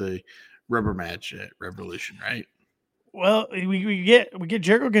going to get the rubber match at Revolution, right? Well, we get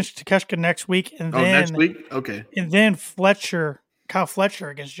Jericho against Takeshita next week, and then next week, okay, and then Kyle Fletcher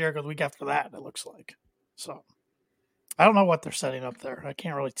against Jericho the week after that. It looks like so. I don't know what they're setting up there. I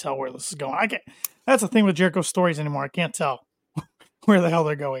can't really tell where this is going. That's the thing with Jericho stories anymore. I can't tell where the hell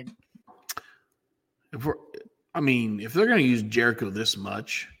they're going. If they're going to use Jericho this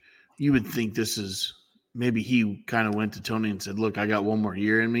much, you would think this is maybe he kind of went to Tony and said, "Look, I got one more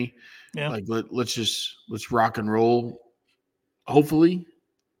year in me. Yeah, like let's rock and roll." Hopefully,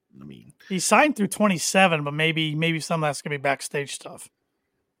 he signed through 27, but maybe some of that's going to be backstage stuff.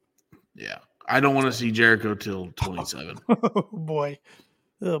 Yeah, I don't want to see Jericho till 27. Oh boy.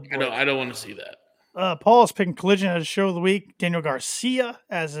 I don't want to see that. Paul is picking Collision as show of the week. Daniel Garcia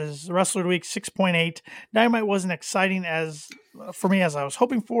as his wrestler of the week, 6.8. Dynamite wasn't exciting for me as I was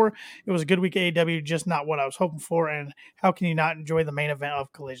hoping for. It was a good week at AEW, just not what I was hoping for. And how can you not enjoy the main event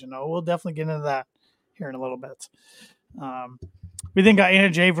of Collision? Oh, we'll definitely get into that here in a little bit. We then got Anna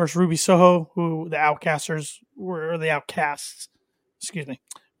Jay versus Ruby Soho, who the Outcasts were there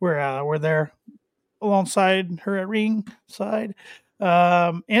alongside her at ringside.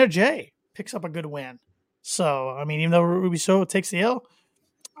 Anna Jay picks up a good win. So, even though Ruby Soho takes the L,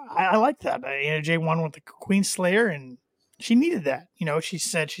 I like that. Anna Jay won with the Queen Slayer, and she needed that. She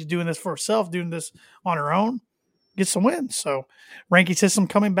said she's doing this for herself, doing this on her own, get some wins. So, ranking system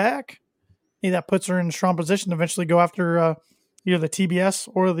coming back, that puts her in a strong position to eventually go after either the TBS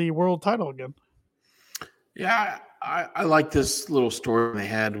or the world title again. Yeah, I like this little story they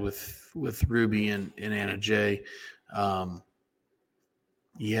had with Ruby and Anna Jay.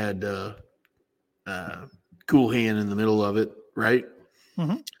 He had Cool Hand in the middle of it, right?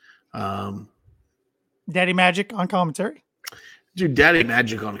 Mm-hmm. Daddy Magic on commentary. Dude, Daddy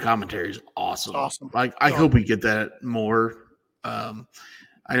Magic on commentary is awesome. Awesome. Like, I hope we get that more. I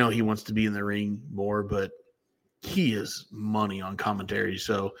know he wants to be in the ring more, but he is money on commentary.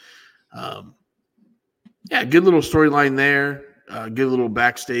 So, yeah, good little storyline there. Good little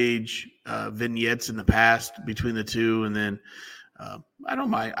backstage vignettes in the past between the two, and then I don't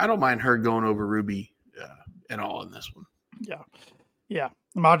mind her going over Ruby at all in this one. Yeah.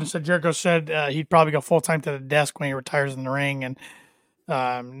 Modern said Jericho said he'd probably go full time to the desk when he retires in the ring, and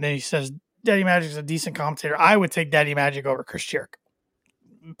then he says Daddy Magic's a decent commentator. I would take Daddy Magic over Chris Jericho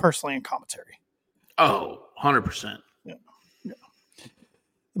personally in commentary. Oh, 100%. Yeah. The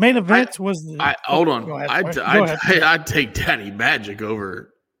main event was the. Hold on. Go ahead. I'd take Daddy Magic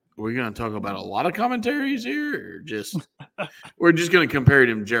over. Are we going to talk about a lot of commentaries here, or just we're just going to compare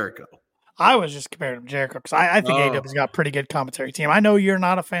him to Jericho? I was just comparing him to Jericho because I think AEW's got a pretty good commentary team. I know you're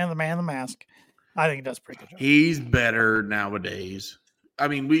not a fan of the Man in the Mask. I think he does a pretty good job. He's better nowadays. I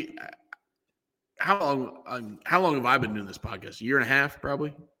mean, how long have I been doing this podcast? A year and a half,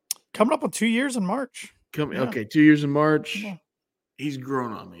 probably. Coming up on 2 years in March. Okay, 2 years in March. Yeah. He's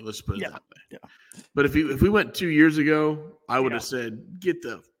grown on me. Let's put it that way. Yeah. But if we went 2 years ago, I would have said, "Get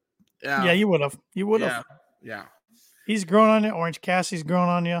the." Yeah, you would have. You would have. Yeah. He's grown on you. Orange Cassidy's grown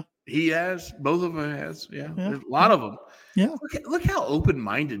on you. He has. Both of them has. Yeah. There's a lot of them. Yeah. Look how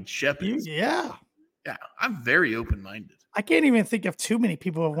open-minded Shep is. Yeah. Yeah. I'm very open-minded. I can't even think of too many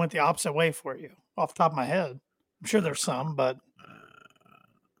people who went the opposite way for you off the top of my head. I'm sure there's some, but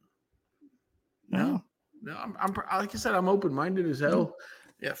no. I'm like I said, I'm open-minded as hell.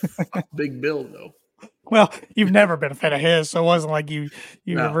 Yeah. Fuck Big Bill though. Well, you've never been a fan of his, so it wasn't like you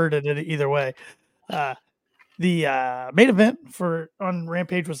reverted it either way. The main event on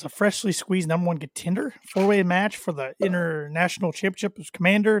Rampage was a freshly squeezed number one contender 4-way match for the International Championship. It was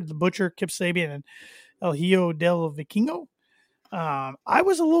Commander, the Butcher, Kip Sabian, and El Hijo del Vikingo. I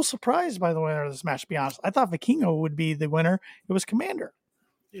was a little surprised by the winner of this match, to be honest. I thought Vikingo would be the winner. It was Commander.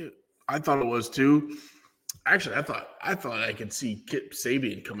 Yeah, I thought it was too. Actually, I thought I could see Kip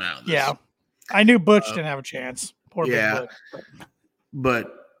Sabian come out. Yeah. I knew Butch didn't have a chance. Poor Big Butch.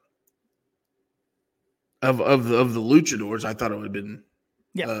 But of the luchadors, I thought it would have been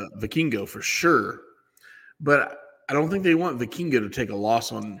Vikingo for sure. But I don't think they want Vikingo to take a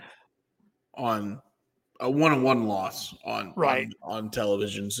loss on a 1-on-1 loss on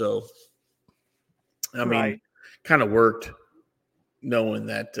television. So I mean, kind of worked knowing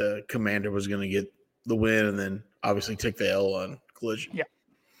that Commander was going to get the win and then obviously take the L on Collision.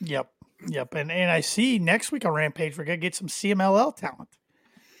 Yep. And I see next week on Rampage, we're going to get some CMLL talent.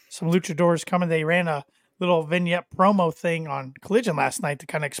 Some luchadors coming. They ran a little vignette promo thing on Collision last night to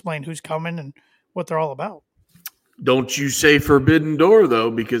kind of explain who's coming and what they're all about. Don't you say Forbidden Door, though,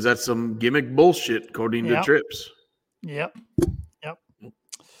 because that's some gimmick bullshit, according to Trips. Yep.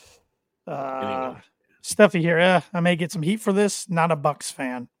 Stuffy here. I may get some heat for this. Not a Bucks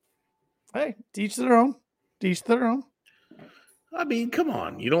fan. Hey, to each their own. I mean, come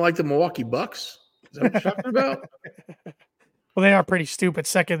on. You don't like the Milwaukee Bucks? Is that what you're talking about? Well, they are pretty stupid.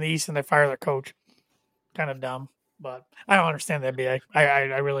 Second in the East, and they fire their coach. Kind of dumb, but I don't understand the NBA.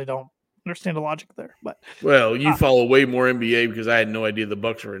 I really don't understand the logic there. But you follow way more NBA because I had no idea the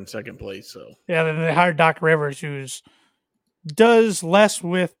Bucks were in second place. So yeah, they hired Doc Rivers, who does less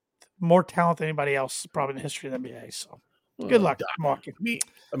with more talent than anybody else probably in the history of the NBA. So good luck, Milwaukee.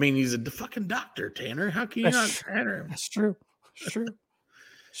 I mean, he's a fucking doctor, Tanner. How can you not hire him? That's true. It's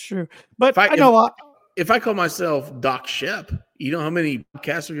true. But I know a lot. If I call myself Doc Shep, you know how many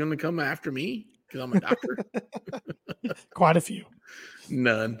podcasts are going to come after me because I'm a doctor? Quite a few.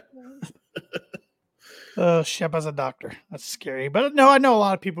 None. Shep as a doctor. That's scary. But no, I know a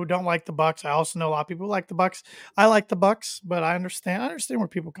lot of people who don't like the Bucks. I also know a lot of people who like the Bucks. I like the Bucks, but I understand where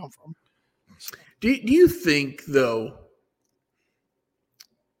people come from. Do you think though?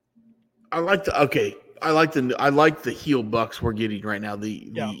 I like the heel Bucks we're getting right now,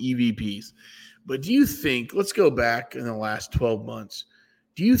 the EVPs. But do you think, let's go back in the last 12 months,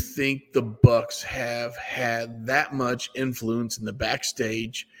 do you think the Bucks have had that much influence in the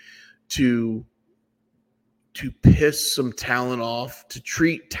backstage to piss some talent off, to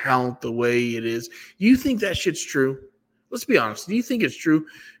treat talent the way it is? Do you think that shit's true? Let's be honest. Do you think it's true?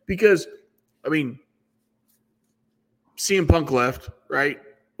 Because, I mean, CM Punk left, right?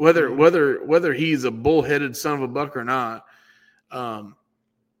 Whether he's a bullheaded son of a buck or not,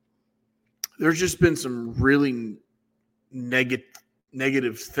 there's just been some really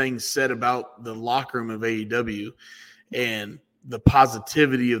negative things said about the locker room of AEW, and the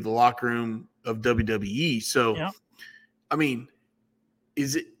positivity of the locker room of WWE. So, Yeah. I mean,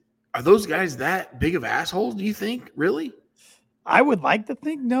 are those guys that big of assholes? Do you think? Really? I would like to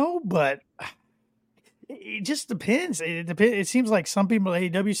think no, but it just depends. It depends. It seems like some people at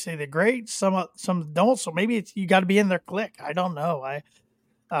AEW say they're great, some don't. So maybe you got to be in their clique. I don't know.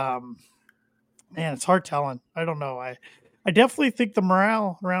 Man, it's hard telling. I don't know. I definitely think the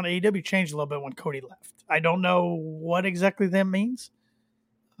morale around AEW changed a little bit when Cody left. I don't know what exactly that means.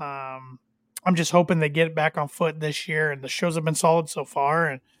 I'm just hoping they get back on foot this year, and the shows have been solid so far.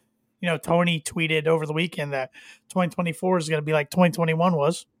 And Tony tweeted over the weekend that 2024 is going to be like 2021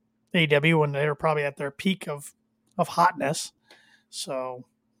 was AEW when they were probably at their peak of hotness. So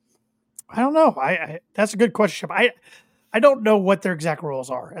I don't know. I that's a good question. I don't know what their exact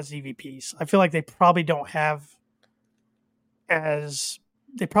roles are as EVPs. I feel like they probably don't have as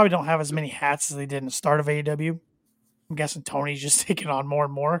many hats as they did in the start of AEW. I'm guessing Tony's just taking on more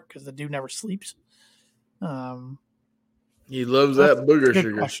and more because the dude never sleeps. He loves that booger good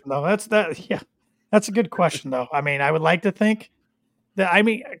sugar. Question, though. That's a good question, though. I mean, I would like to think that. I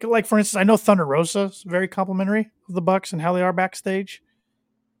mean, like for instance, I know Thunder Rosa is very complimentary of the Bucks and how they are backstage.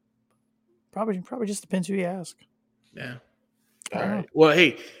 Probably just depends who you ask. Yeah. All right. Well,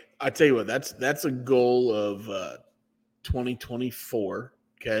 hey, I tell you what, that's a goal of 2024.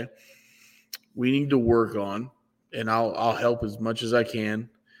 Okay. We need to work on, and I'll help as much as I can.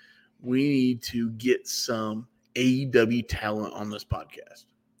 We need to get some AEW talent on this podcast.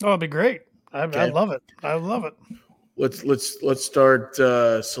 Oh, it'd be great. I love it. I love it. Let's start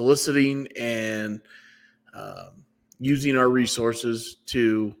soliciting and using our resources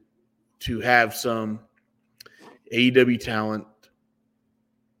to have some AEW talent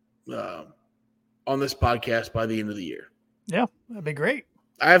on this podcast by the end of the year. Yeah, that'd be great.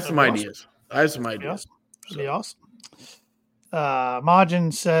 I have some ideas. That'd be awesome.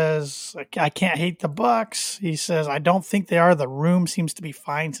 Majin says, I can't hate the Bucks. He says, I don't think they are. The room seems to be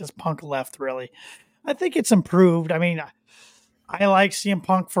fine since Punk left, really. I think it's improved. I mean, I like CM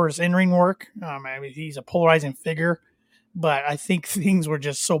Punk for his in-ring work. I mean, he's a polarizing figure, but I think things were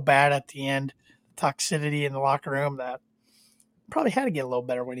just so bad at the end, toxicity in the locker room, that probably had to get a little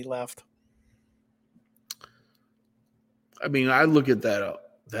better when he left. I mean, I look at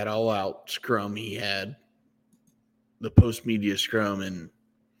that all-out scrum he had, the post-media scrum, and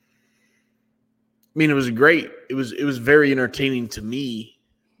I mean, it was great. It was very entertaining to me,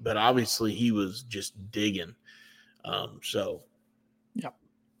 but obviously he was just digging.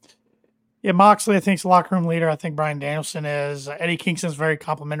 Yeah, Moxley, I think, is the locker room leader. I think Bryan Danielson is. Eddie Kingston's very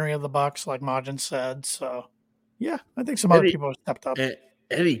complimentary of the Bucks, like Majin said. So, yeah, I think some other people have stepped up.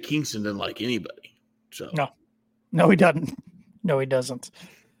 Eddie Kingston doesn't like anybody. So no, he doesn't. No, he doesn't.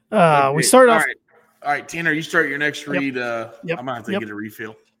 We started off. All right, Tanner, you start your next read. Yep. I'm gonna have to get a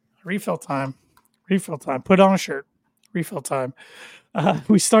refill. Refill time. Put on a shirt. Refill time.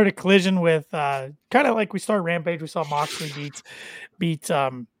 We started Collision with kind of like we started Rampage. We saw Moxley beat. He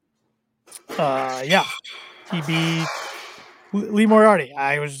beat Lee Moriarty.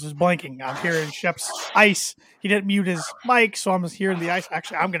 I was just blanking. I'm hearing Shep's ice. He didn't mute his mic, so I'm just hearing the ice.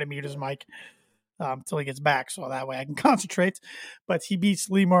 Actually, I'm going to mute his mic until he gets back, so that way I can concentrate. But he beats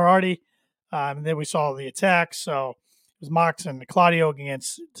Lee Moriarty. And then we saw the attack. So it was Mox and Claudio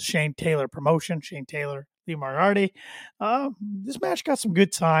against the Shane Taylor promotion. Shane Taylor, Lee Moriarty. This match got some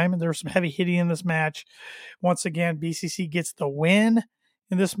good time, and there was some heavy hitting in this match. Once again, BCC gets the win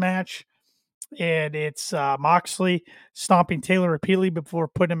in this match. And it's Moxley stomping Taylor repeatedly before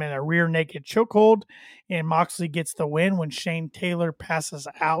putting him in a rear naked chokehold. And Moxley gets the win when Shane Taylor passes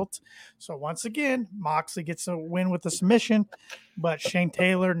out. So once again, Moxley gets a win with the submission, but Shane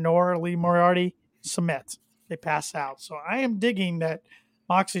Taylor nor Lee Moriarty submit. They pass out. So I am digging that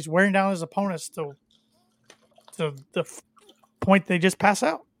Moxley's wearing down his opponents to the point they just pass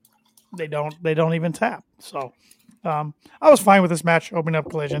out. They don't even tap. So I was fine with this match opening up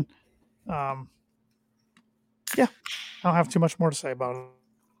Collision. Yeah, I don't have too much more to say about it.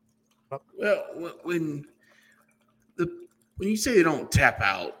 Well, when you say they don't tap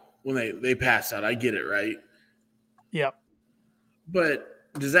out when they pass out, I get it, right? Yep. But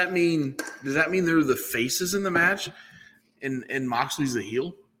does that mean they're the faces in the match, and Moxley's the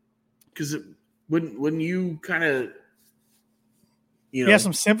heel? Because when you kind of he has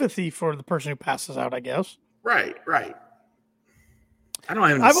some sympathy for the person who passes out, I guess. Right. I don't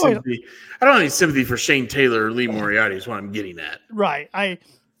have any sympathy for Shane Taylor or Lee Moriarty is what I'm getting at. Right.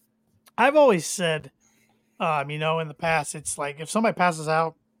 I've always said, in the past, it's like if somebody passes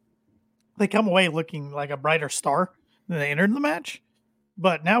out, they come away looking like a brighter star than they entered the match.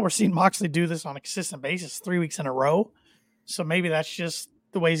 But now we're seeing Moxley do this on a consistent basis 3 weeks in a row. So maybe that's just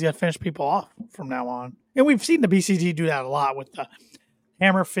the way he's going to finish people off from now on. And we've seen the BCG do that a lot with the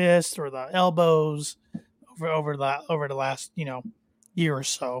hammer fist or the elbows over the last year or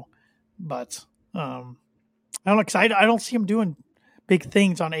so. But I don't know, 'cause I don't see him doing big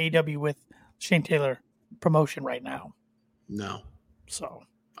things on AEW with Shane Taylor promotion right now. No, So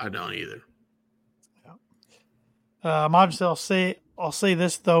I don't either. Obviously, I'll say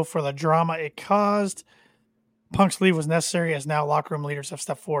this though, for the drama it caused, Punk's leave was necessary as now locker room leaders have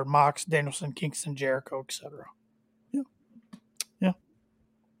stepped forward: Mox, Danielson, Kingston, Jericho, etc.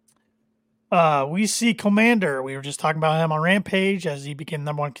 Yeah. We see Commander. We were just talking about him on Rampage as he became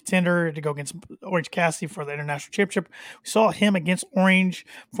number one contender to go against Orange Cassidy for the International Championship. We saw him against Orange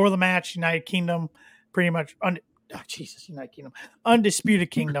for the match. United Kingdom, pretty much. United Kingdom, Undisputed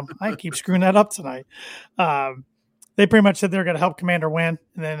Kingdom. I keep screwing that up tonight. They pretty much said they're going to help Commander win,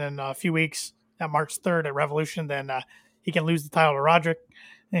 and then in a few weeks, at March 3rd at Revolution, then he can lose the title to Roderick.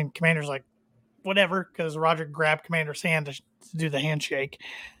 And Commander's like, whatever, because Roderick grabbed Commander's hand to do the handshake.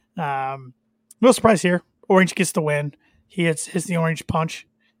 No surprise here. Orange gets the win. He hits the orange punch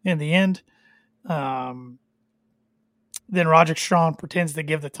in the end. Then Roderick Strong pretends to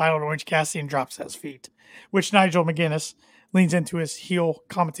give the title to Orange Cassidy and drops at his feet, which Nigel McGuinness leans into his heel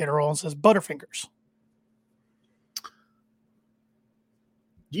commentator role and says, Butterfingers.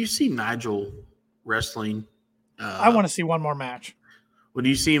 Do you see Nigel wrestling? I want to see one more match. Well, do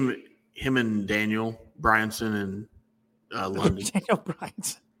you see him and Daniel Bryanson in London? Daniel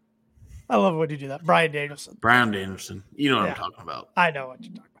Bryanson. I love when you do that. Brian Danielson. Brian Danielson. You know what I'm talking about. I know what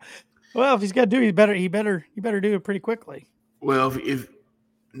you're talking about. Well, if he's got to do it, he better do it pretty quickly. Well, if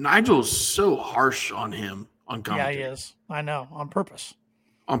Nigel's so harsh on him on commentary. Yeah, he is. I know. On purpose.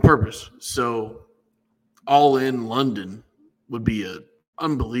 On purpose. So All In London would be a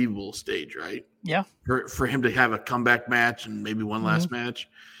unbelievable stage, right? Yeah. For him to have a comeback match and maybe one last match.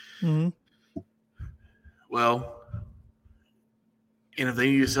 Mm-hmm. Well, and if they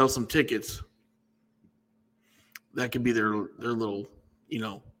need to sell some tickets, that could be their little,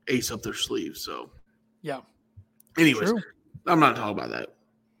 ace up their sleeve. So, yeah. Anyways, I'm not talking about that.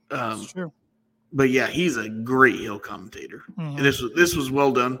 That's true. But yeah, he's a great heel commentator. Mm-hmm. And this was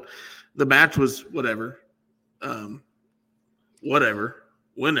well done. The match was whatever.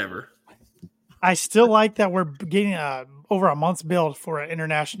 Whenever. I still like that we're getting over a month's build for an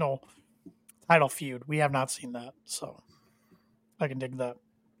international title feud. We have not seen that, so I can dig that.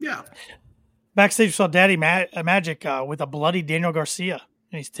 Yeah. Backstage, we saw Daddy Magic with a bloody Daniel Garcia,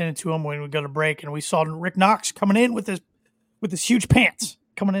 and he's tending to him when we go to break. And we saw Rick Knox coming in with his huge pants,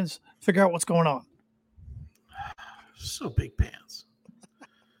 coming in to figure out what's going on. So big pants.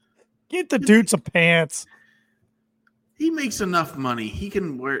 Get the dude some pants. He makes enough money. He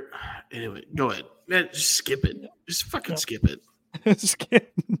can wear. Anyway, go ahead. Man, just skip it. Just fucking skip it.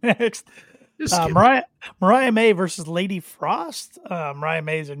 Skip next. Mariah May versus Lady Frost. Mariah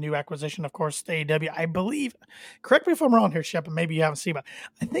May is a new acquisition, of course, to AEW. I believe, correct me if I'm wrong here, Shep, and maybe you haven't seen it.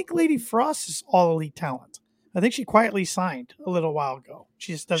 I think Lady Frost is all elite talent. I think she quietly signed a little while ago.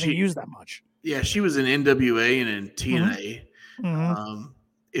 She just doesn't use that much. Yeah, she was in NWA and in TNA. Mm-hmm.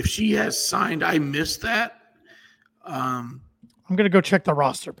 If she has signed, I missed that. I'm going to go check the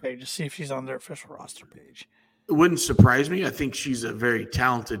roster page to see if she's on their official roster page. It wouldn't surprise me. I think she's a very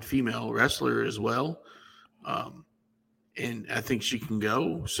talented female wrestler as well. And I think she can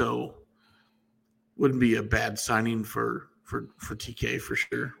go. So wouldn't be a bad signing for TK for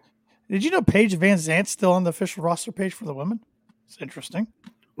sure. Did you know Paige Van Zant's still on the official roster page for the women? It's interesting.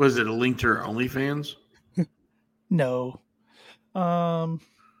 Was it a link to her OnlyFans? No.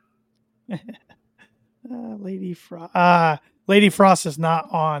 Lady Frost is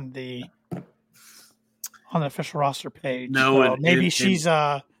not on the official roster page. No, so maybe she's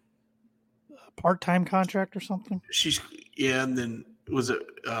a part-time contract or something. And then was it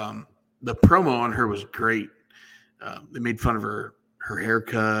the promo on her was great. They made fun of her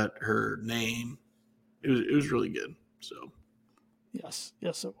haircut, her name. It was really good. So yes,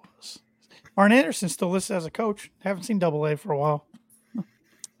 it was. Arn Anderson still listed as a coach. Haven't seen Double A for a while.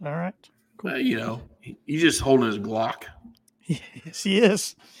 All right. Cool. He's just holding his Glock. Yes, he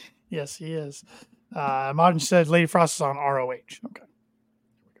is. Yes, he is. Modern said Lady Frost is on ROH. Okay.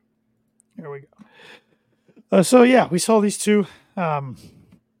 Here we go. So yeah, we saw these two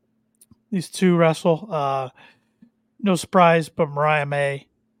wrestle. No surprise, but Mariah May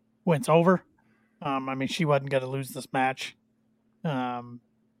went over. She wasn't going to lose this match.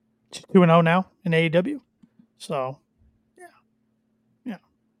 She's 2-0 now in AEW. So yeah.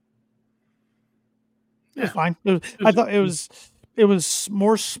 It was fine. I thought it was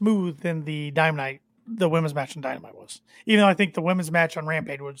more smooth than the Dynamite the women's match on Dynamite was. Even though I think the women's match on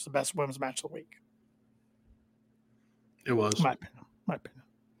Rampage was the best women's match of the week. It was. My opinion.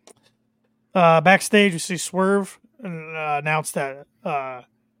 Backstage, we see Swerve announced that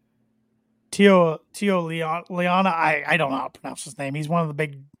Tio Liana, I don't know how to pronounce his name. He's one of the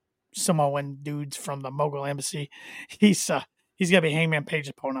big Samoan dudes from the Mogul Embassy. He's gonna be Hangman Page's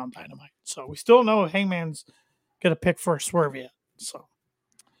opponent on Dynamite. So we still know Hangman's gonna pick for Swerve yet. So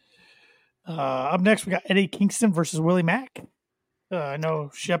up next we got Eddie Kingston versus Willie Mack. I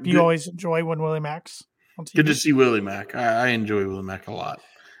know Shep, you always enjoy when Willie Mack's on TV. Good to see Willie Mack. I enjoy Willie Mack a lot.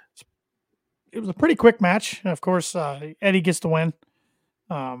 It was a pretty quick match. Of course, Eddie gets the win.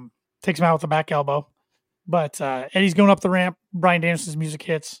 Takes him out with a back elbow. But Eddie's going up the ramp. Bryan Danielson's music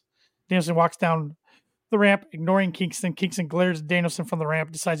hits. Danielson walks down the ramp, ignoring Kingston. Kingston glares at Danielson from the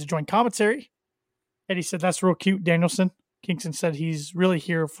ramp, decides to join commentary. Eddie said, "That's real cute, Danielson." Kingston said he's really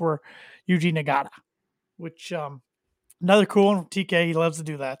here for Yuji Nagata, which another cool one from TK. He loves to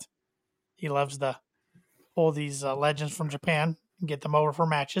do that. He loves to pull these legends from Japan and get them over for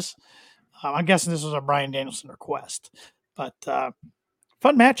matches. I'm guessing this was a Bryan Danielson request. But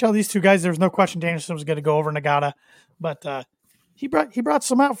fun match. All these two guys, there was no question Danielson was going to go over Nagata. But he brought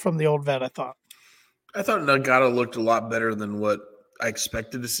some out from the old vet, I thought. I thought Nagata looked a lot better than what I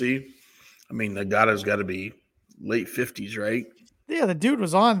expected to see. I mean, Nagata's got to be late 50s, right? Yeah, the dude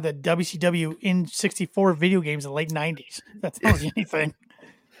was on the WCW N64 video games in the late 90s. That tells you anything.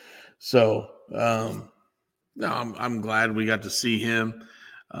 So, no, I'm glad we got to see him.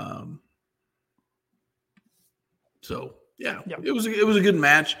 So yeah, yep. It was a good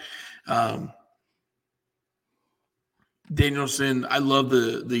match. Danielson, I love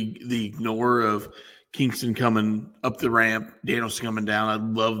the ignore of Kingston coming up the ramp, Danielson coming down. I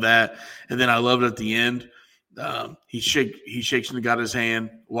love that, and then I love it at the end. He shakes Nagata's hand,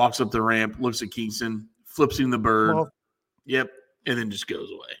 walks up the ramp, looks at Kingston, flips him the bird. Well, yep, and then just goes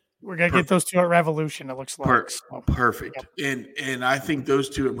away. We're gonna get those two at Revolution. It looks like perfect. Yep. And I think those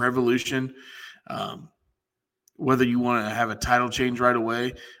two at Revolution, whether you want to have a title change right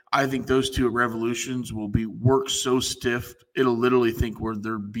away, I think those two at Revolutions will be worked so stiff it'll literally think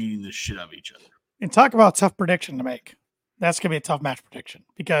they're beating the shit out of each other. And talk about a tough prediction to make. That's gonna be a tough match prediction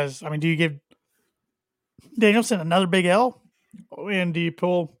because do you give Danielson another big L, and do you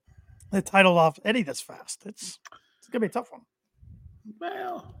pull the title off Eddie this fast? It's gonna be a tough one.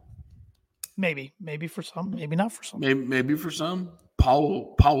 Well, maybe for some, maybe not for some. Maybe for some.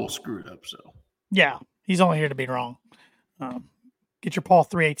 Paul will screw it up. So yeah, he's only here to be wrong. Get your Paul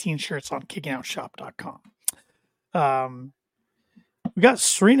 318 shirts on kickingoutshop.com. We got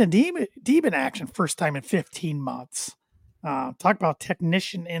Serena Deeb in action, first time in 15 months. Talk about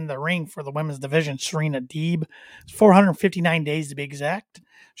technician in the ring for the women's division, Serena Deeb. 459 days to be exact.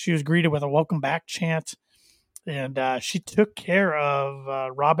 She was greeted with a welcome back chant, and she took care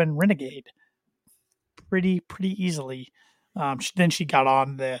of Robin Renegade pretty easily. Then she got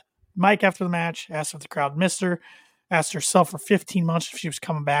on the mic after the match, asked if the crowd missed her, asked herself for 15 months if she was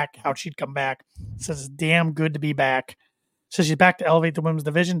coming back, how she'd come back. Says it's damn good to be back. Says she's back to elevate the women's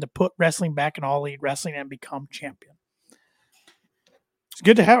division, to put wrestling back in All Elite Wrestling and become champion. It's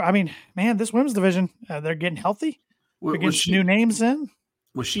good to have. Man, this women's division, they're getting healthy. They're getting some new names in.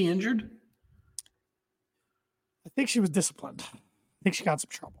 Was she injured? I think she was disciplined. I think she got some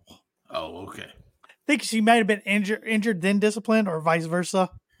trouble. Oh, okay. I think she might have been injured then disciplined, or vice versa.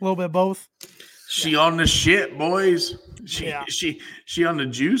 A little bit of both. She on the shit, boys. She on the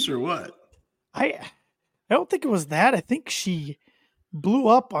juice or what? I don't think it was that. I think she blew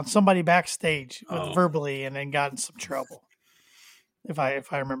up on somebody backstage verbally and then got in some trouble. If I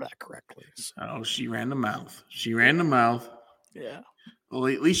remember that correctly. So. Oh, she ran the mouth. Yeah. Well,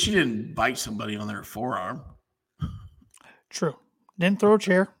 at least she didn't bite somebody on their forearm. True. Didn't throw a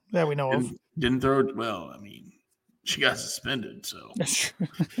chair that we know of. Didn't throw it. Well, she got suspended, so. That's true.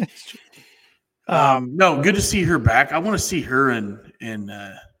 That's true. No, good to see her back. I want to see her and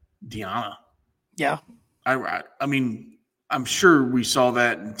Deanna. Yeah. I'm sure we saw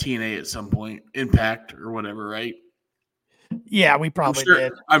that in TNA at some point, Impact or whatever, right? Yeah, we probably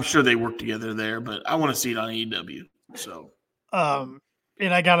did. I'm sure they work together there, but I want to see it on AEW. So,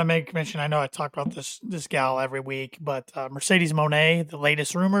 and I got to make mention. I know I talk about this gal every week, but Mercedes Moné, the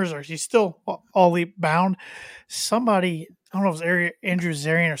latest rumors, or she's still All Elite bound. Somebody, I don't know if it was Andrew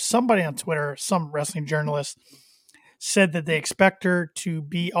Zarian or somebody on Twitter, some wrestling journalist, said that they expect her to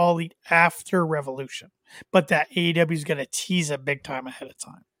be All Elite after Revolution, but that AEW is going to tease it big time ahead of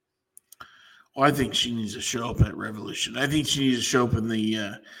time. Well, I think she needs to show up at Revolution. I think she needs to show up in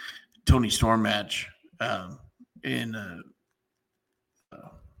the Tony Storm match.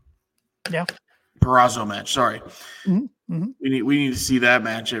 Yeah. Purrazzo match. Sorry. Mm-hmm. Mm-hmm. We need to see that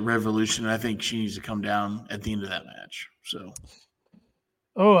match at Revolution. I think she needs to come down at the end of that match. So,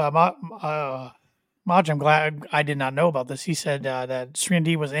 Maj, I'm glad I did not know about this. He said that Serena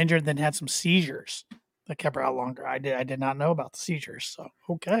D was injured, then had some seizures that kept her out longer. I did not know about the seizures. So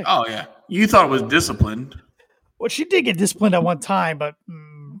okay. oh yeah, you thought it was disciplined. Well, she did get disciplined at one time, but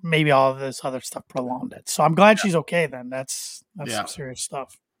maybe all of this other stuff prolonged it. So I'm glad she's okay. Then that's some serious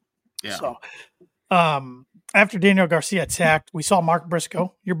stuff. Yeah. So, after Daniel Garcia attacked, we saw Mark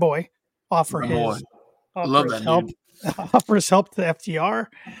Briscoe, your boy, offer his help. Offer his help to FTR.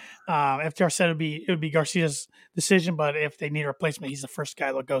 FTR said it would be Garcia's decision, but if they need a replacement, he's the first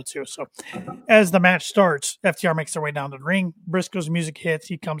guy they'll go to. So, as the match starts, FTR makes their way down to the ring. Briscoe's music hits.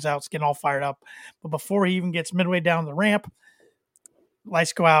 He comes out, getting all fired up. But before he even gets midway down the ramp,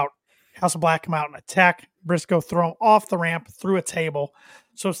 lights go out. House of Black come out and attack. Briscoe throw him off the ramp through a table.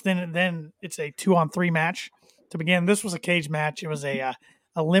 So then it's a 2-on-3 match to begin. This was a cage match. It was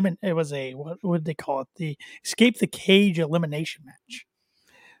what would they call it? The escape the cage elimination match.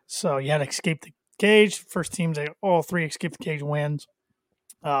 So you had to escape the cage. First teams, all three escape the cage wins.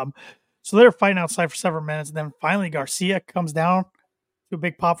 So they're fighting outside for several minutes. And then finally Garcia comes down to a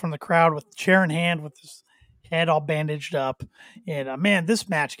big pop from the crowd with chair in hand with his head all bandaged up. And man, this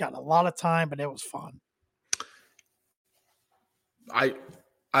match got a lot of time, but it was fun.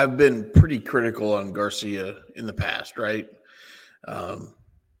 I've been pretty critical on Garcia in the past, right?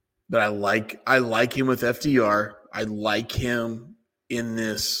 But I like him with FTR. I like him in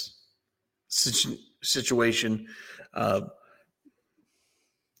this situation. I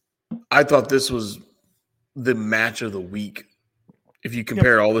thought this was the match of the week. If you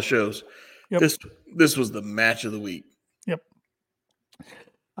compare all the shows, this was the match of the week. Yep,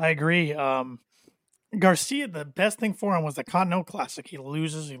 I agree. Garcia, the best thing for him was the Continental Classic. He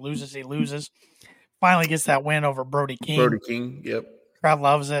loses. Finally gets that win over Brody King. Yep. Crowd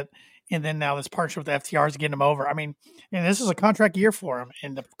loves it. And then now this partnership with FTR is getting him over. I mean, and this is a contract year for him,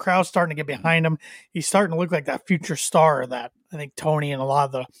 and the crowd's starting to get behind him. He's starting to look like that future star that I think Tony and a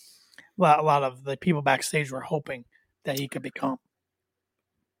lot of the people backstage were hoping that he could become.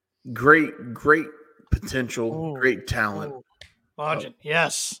 Great potential, great talent. Lodging.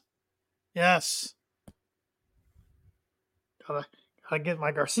 Yes. Gotta get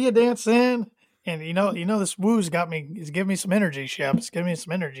my Garcia dance in. And you know this woo's giving me some energy, Shep. It's giving me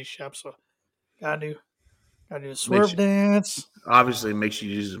some energy, Shep. So gotta do a swerve dance. Obviously, it makes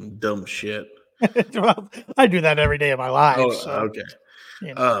you do some dumb shit. Well, I do that every day of my life. Oh, so, okay.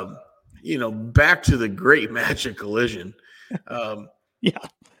 Back to the great match at Collision. Yeah,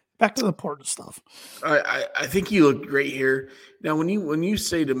 back to the important stuff. I think he looked great here. Now, when you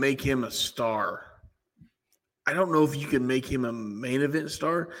say to make him a star, I don't know if you can make him a main event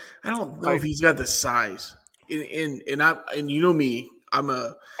star. I don't know if he's got the size. And you know me, I'm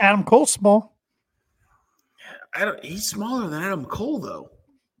a Adam Cole small. He's smaller than Adam Cole though.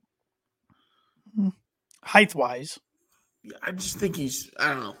 Height wise. I just think I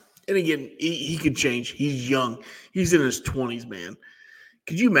don't know. And again, he could change. He's young. He's in his 20s, man.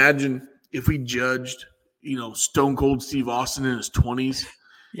 Could you imagine if we judged, Stone Cold Steve Austin in his 20s?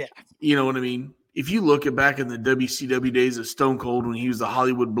 Yeah. You know what I mean? If you look back in the WCW days of Stone Cold when he was the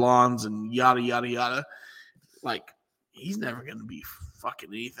Hollywood Blondes and yada, yada, yada, like, he's never going to be fucking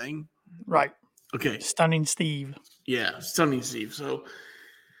anything. Right. Okay. Stunning Steve. Yeah, Stunning Steve. So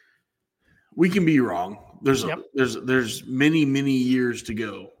we can be wrong. There's many, many years to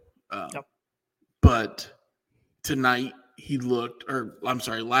go. But tonight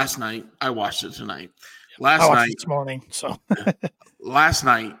last night, I watched it tonight. I watched it this morning. So last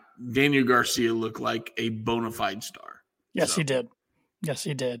night, Daniel Garcia looked like a bona fide star. Yes, he did.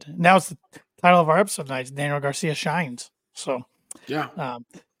 Now it's the title of our episode tonight. Daniel Garcia shines. So yeah,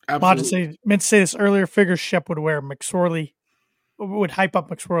 absolutely. Meant to say this earlier. Figures Shep would wear McSorley, would hype up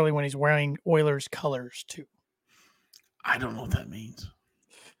McSorley when he's wearing Oilers colors too. I don't know what that means.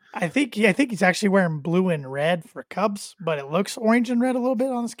 I think he's actually wearing blue and red for Cubs, but it looks orange and red a little bit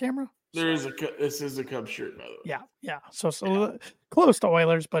on this camera. This is a Cubs shirt, by the way. Yeah. So it's a little close to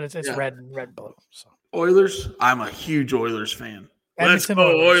Oilers, but it's red and blue. So Oilers, I'm a huge Oilers fan. Edmonton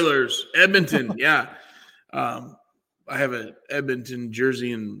Let's go Oilers. Edmonton, yeah. I have an Edmonton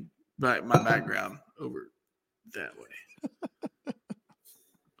jersey in my background over that way.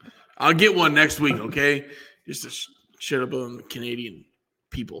 I'll get one next week, okay? Just to shut up on the Canadian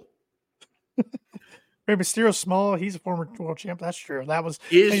people. Rey Mysterio's small. He's a former world champ. That's true.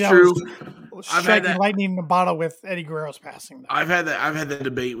 It's true. I've had that lightning in the bottle with Eddie Guerrero's passing. I've had that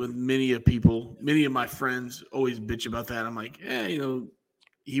debate with many of people. Many of my friends always bitch about that. I'm like,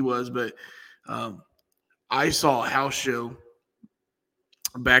 he was, but I saw a house show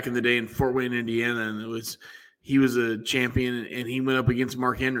back in the day in Fort Wayne, Indiana, and he was a champion, and he went up against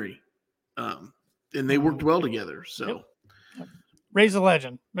Mark Henry, and they worked well together. So, yep. Ray's a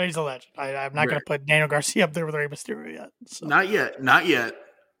legend. Ray's a legend. I'm not going to put Daniel Garcia up there with Rey Mysterio yet. So. Not yet.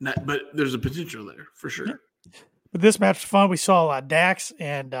 But there's a potential there for sure. Yep. But this match was fun. We saw Dax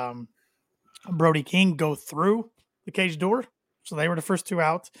and Brody King go through the cage door, so they were the first two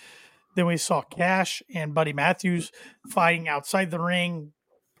out. Then we saw Cash and Buddy Matthews fighting outside the ring,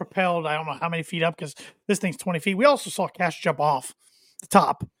 propelled, I don't know how many feet up because this thing's 20 feet. We also saw Cash jump off the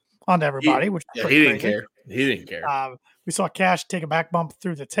top onto everybody. He didn't care. He didn't care. We saw Cash take a back bump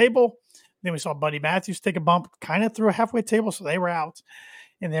through the table. Then we saw Buddy Matthews take a bump kind of through a halfway table, so they were out.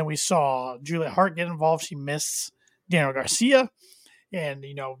 And then we saw Julia Hart get involved. She missed Daniel Garcia. And,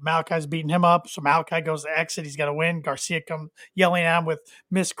 Malachi's beating him up. So Malachi goes to exit. He's got to win. Garcia comes yelling at him with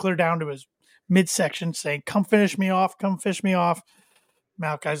mist clear down to his midsection saying, come finish me off. Come finish me off.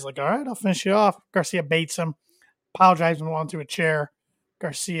 Malachi's like, all right, I'll finish you off. Garcia baits him, pile drives him onto a chair.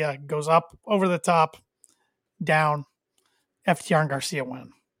 Garcia goes up over the top, down. FTR and Garcia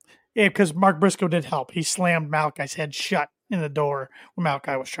win. Yeah, because Mark Briscoe did help. He slammed Malachi's head shut in the door when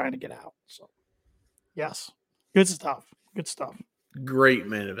Malachi was trying to get out. So, yes, good stuff. Good stuff. Great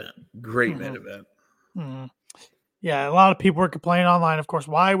main event. Main event. Mm-hmm. Yeah, a lot of people were complaining online, of course.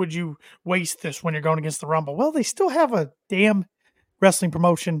 Why would you waste this when you're going against the Rumble? Well, they still have a damn wrestling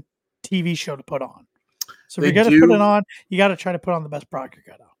promotion TV show to put on. So if you're going to put it on, you got to try to put on the best product you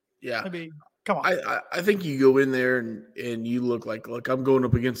got out. Yeah. I mean, come on. I think you go in there and you look like, look, I'm going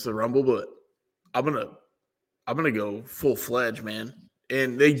up against the Rumble, but I'm gonna go full fledged, man.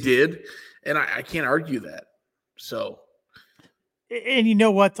 And they did, and I can't argue that. So. And you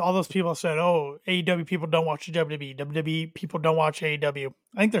know what? All those people said, oh, AEW people don't watch WWE. WWE people don't watch AEW.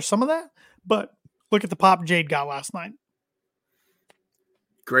 I think there's some of that, but look at the pop Jade got last night.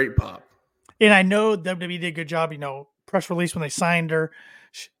 Great pop. And I know WWE did a good job, press release when they signed her.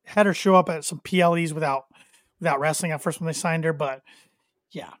 Had her show up at some PLEs without wrestling at first when they signed her. But,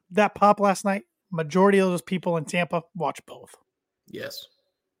 yeah, that pop last night, majority of those people in Tampa watch both. Yes.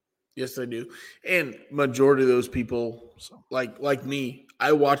 Yes, I do. And majority of those people, like me,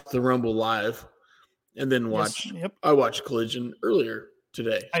 I watched the Rumble live and then I watched Collision earlier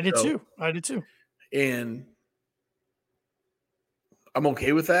today. I did too. And I'm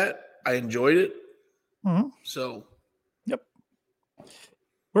okay with that. I enjoyed it. Mm-hmm. So. Yep.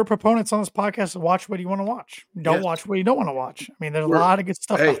 We're proponents on this podcast of watch what you want to watch. Don't watch what you don't want to watch. I mean, there's a lot of good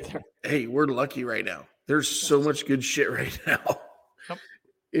stuff out there. Hey, we're lucky right now. There's so much good shit right now. Yep.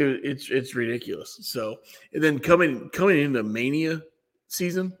 It's ridiculous. So, and then coming into Mania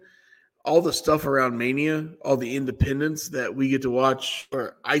season, all the stuff around Mania, all the independents that we get to watch,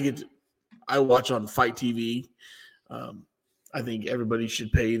 or I watch on Fight TV. I think everybody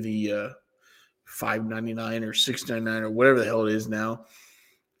should pay the $5.99 or $6.99 or whatever the hell it is now.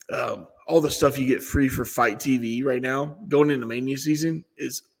 All the stuff you get free for Fight TV right now, going into Mania season,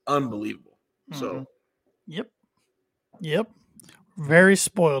 is unbelievable. Mm-hmm. So, yep. Very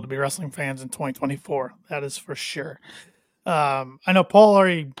spoiled to be wrestling fans in 2024. That is for sure. I know Paul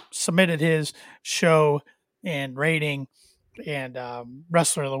already submitted his show and rating and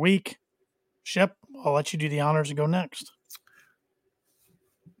Wrestler of the Week. Shep, I'll let you do the honors and go next.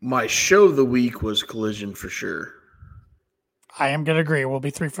 My show of the week was Collision for sure. I am going to agree. We'll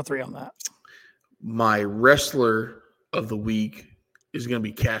be 3 for 3 on that. My wrestler of the week is going to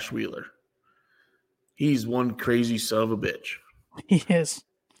be Cash Wheeler. He's one crazy son of a bitch. He is.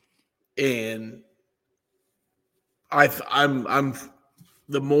 And I'm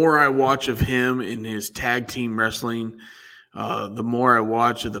the more I watch of him in his tag team wrestling, the more I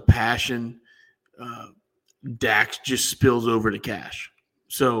watch of the passion, Dax just spills over to Cash.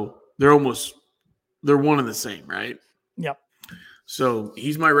 So they're one and the same, right? Yep. So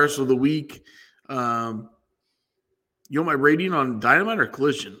he's my wrestler of the week. You want my rating on Dynamite or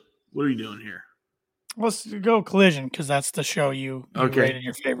Collision? What are you doing here? Let's go Collision because that's the show you rated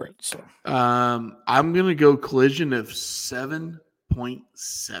your favorite. So I'm gonna go Collision of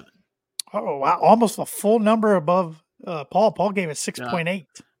 7.7. Oh wow, almost a full number above Paul. Paul gave it 6.8.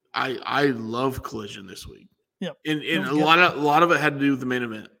 I love Collision this week. Yep. And a lot of it had to do with the main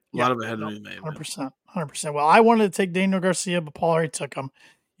event. A lot of it had to do with the main event. 100%. Well, I wanted to take Daniel Garcia, but Paul already took him.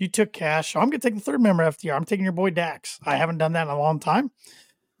 You took Cash, so I'm going to take the third member FTR. I'm taking your boy Dax. I haven't done that in a long time.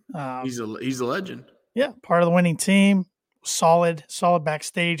 He's a legend. Yeah, part of the winning team. Solid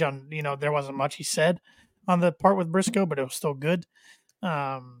backstage. On there wasn't much he said on the part with Briscoe, but it was still good.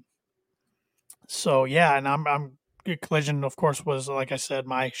 So yeah, and I'm Collision. Of course, was like I said,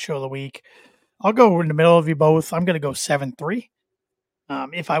 my show of the week. I'll go in the middle of you both. I'm going to go 7-3.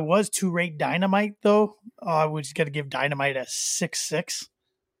 If I was to rate Dynamite, though, I was going to give Dynamite a 6-6.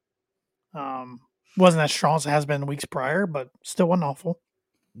 Wasn't as strong as it has been weeks prior, but still wasn't awful.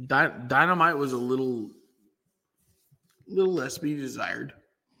 Dynamite was a little less to be desired.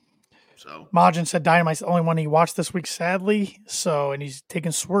 So Majin said Dynamite's the only one he watched this week, sadly. And he's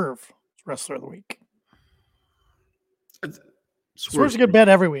taking Swerve Wrestler of the Week. Swerve's a good bet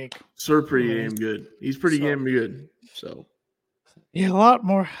every week. Swerve's pretty damn good. He's pretty damn good. So yeah,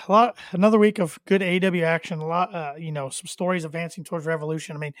 another week of good AEW action. A lot, some stories advancing towards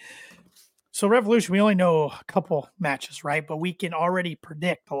Revolution. I mean, so Revolution, we only know a couple matches, right? But we can already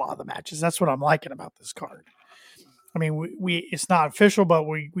predict a lot of the matches. That's what I'm liking about this card. I mean, we it's not official, but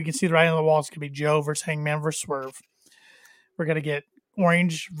we can see the writing on the wall. It's going to be Joe versus Hangman versus Swerve. We're going to get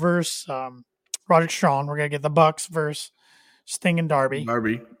Orange versus Roderick Strong. We're going to get the Bucks versus Sting and Darby.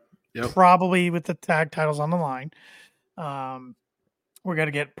 Yep. Probably with the tag titles on the line. We're going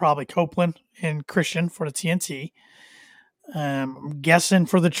to get probably Copeland and Christian for the TNT. I'm guessing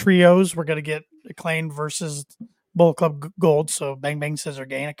for the trios, we're going to get Acclaim versus Bullet Club Gold. So Bang Bang Scissor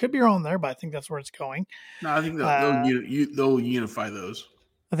Gang. I could be wrong there, but I think that's where it's going. No, I think they'll unify those.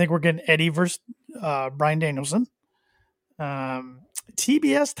 I think we're getting Eddie versus Bryan Danielson.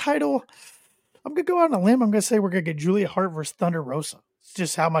 TBS title, I'm going to go out on a limb. I'm going to say we're going to get Julia Hart versus Thunder Rosa. It's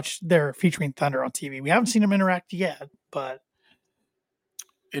just how much they're featuring Thunder on TV. We haven't seen them interact yet, but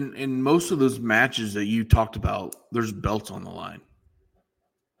in most of those matches that you talked about, there's belts on the line.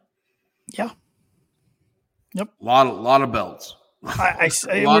 Yeah. Yep. A lot of belts.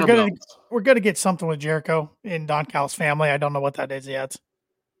 We're gonna get something with Jericho in Don Callis' family. I don't know what that is yet.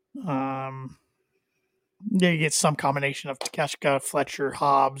 Yeah, you get some combination of Takeshita, Fletcher,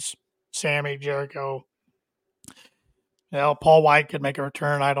 Hobbs, Sammy, Jericho. Paul White could make a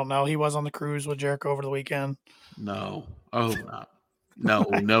return. I don't know. He was on the cruise with Jericho over the weekend. No. Oh, not. No.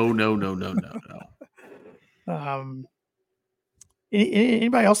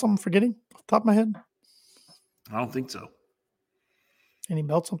 Anybody else I'm forgetting off the top of my head? I don't think so. Any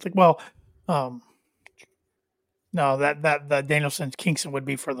belts? Something? Well, no. That Danielson Kingston would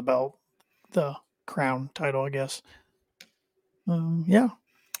be for the belt, the crown title, I guess. Yeah.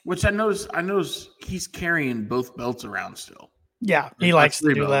 Which I notice he's carrying both belts around still. Yeah, he likes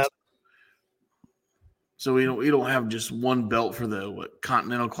to do that. So we don't have just one belt for the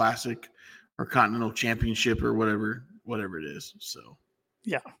Continental Classic or Continental Championship or whatever it is. So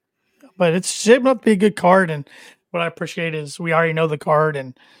yeah, but it's shaping up to be a good card, and what I appreciate is we already know the card,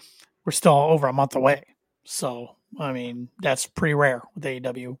 and we're still over a month away. So I mean that's pretty rare with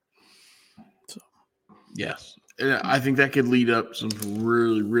AEW. So yes, and I think that could lead up some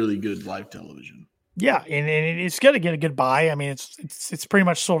really really good live television. Yeah, and it's going to get a good buy. I mean it's pretty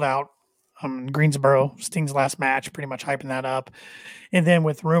much sold out. Greensboro, Sting's last match, pretty much hyping that up. And then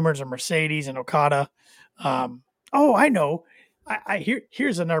with rumors of Mercedes and Okada. I know.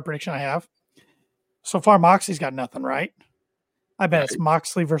 Here's another prediction I have. So far, Moxley's got nothing, right? I bet it's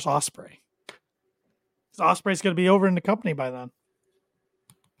Moxley versus Ospreay. Ospreay's going to be over in the company by then.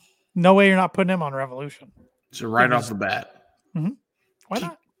 No way you're not putting him on Revolution. So right off the bat. Mm-hmm. Why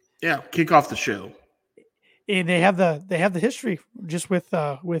not? Yeah, kick off the show. And they have the history just with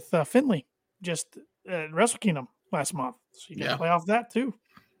Finley. Just Wrestle Kingdom last month. So you can play off that too.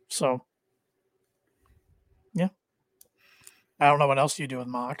 So, yeah. I don't know what else you do with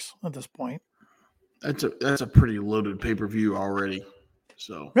Mox at this point. That's a pretty loaded pay-per-view already.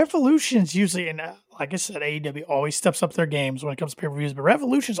 So Revolution's usually, and like I said, AEW always steps up their games when it comes to pay-per-views, but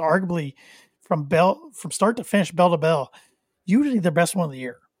Revolution's arguably from start to finish, bell to bell, usually the best one of the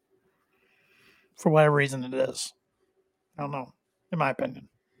year. For whatever reason it is. I don't know, in my opinion.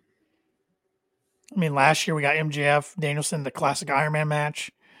 I mean, last year we got MJF, Danielson, the classic Iron Man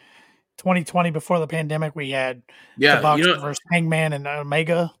match. 2020, before the pandemic, we had the Bucks versus Hangman and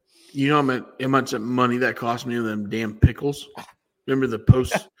Omega. You know how much money that cost me with them damn pickles? Remember the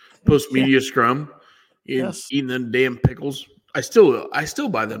post media scrum? Eating them damn pickles. I still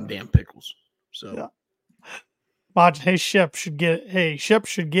buy them damn pickles. So Shep should get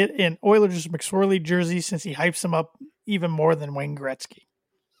an Oilers McSorley jersey since he hypes him up even more than Wayne Gretzky.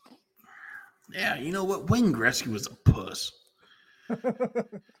 Yeah, you know what? Wayne Gretzky was a puss. All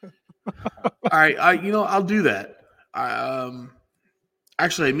right, I'll do that.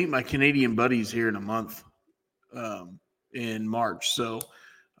 Actually, I meet my Canadian buddies here in a month, in March. So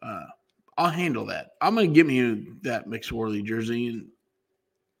I'll handle that. I'm gonna give you that McSorley jersey and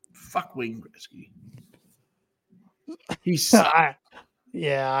fuck Wayne Gretzky.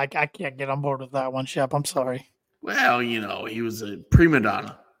 I can't get on board with that one, Shep. I'm sorry. Well, he was a prima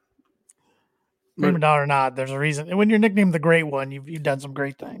donna. Prima donna or not, there's a reason. And when you're nicknamed the Great One, you've done some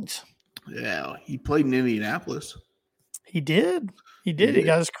great things. Yeah, he played in Indianapolis. He did. He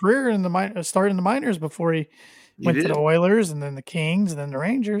got his career in the started in the minors before he went to the Oilers and then the Kings and then the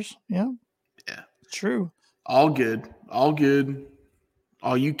Rangers. Yeah. Yeah. It's true. All good. All good.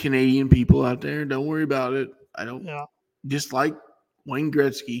 All you Canadian people out there, don't worry about it. I don't dislike Wayne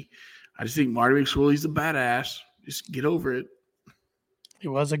Gretzky. I just think Marty McSorley's a badass. Just get over it. He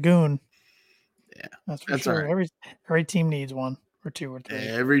was a goon. Yeah. That's for sure. Right. Every team needs one or two or three.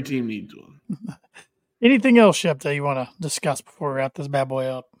 Every team needs one. Anything else, Shep, that you want to discuss before we wrap this bad boy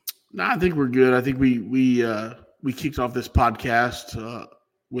up? No, I think we're good. I think we kicked off this podcast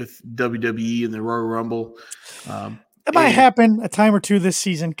with WWE and the Royal Rumble. That might happen a time or two this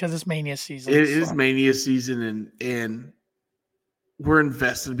season because it's Mania season. It is Mania season, and we're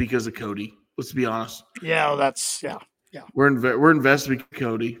invested because of Cody. Let's be honest. Yeah, yeah. We're invested because of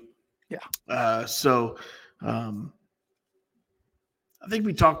Cody. Yeah. So I think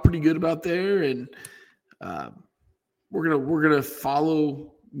we talked pretty good about there, and we're gonna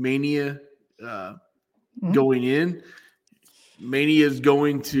follow Mania going in. Mania's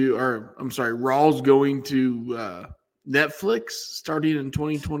going to, Raw's going to Netflix starting in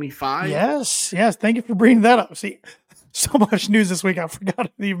 2025. Yes. Thank you for bringing that up. See, so much news this week. I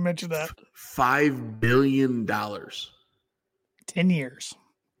forgot to even mention that. $5 billion. 10 years.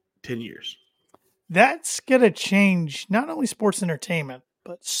 10 years. That's going to change not only sports entertainment,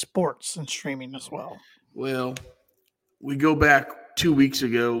 but sports and streaming as well. Well, we go back 2 weeks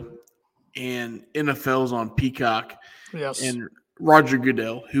ago, and NFL's on Peacock. Yes. And Roger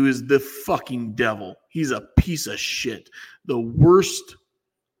Goodell, who is the fucking devil. He's a piece of shit. The worst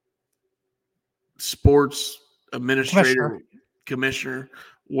sports administrator, commissioner,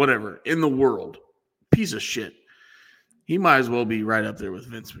 whatever, in the world. Piece of shit. He might as well be right up there with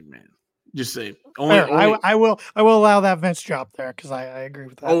Vince McMahon. Just say. I will allow that Vince drop there because I agree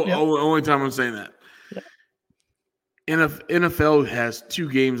with that. Only time I'm saying that. Yeah. NFL has 2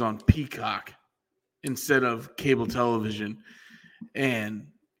 games on Peacock instead of cable television, and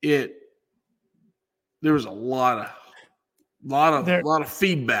there was a lot of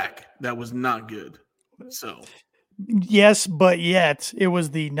feedback that was not good. So yes, but yet it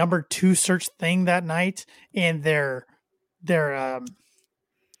was the number 2 search thing that night, and their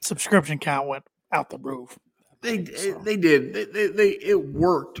subscription count went out the roof. They did. It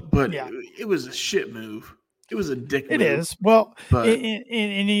worked, but it was a shit move. It was a dick move. It is. Well, but,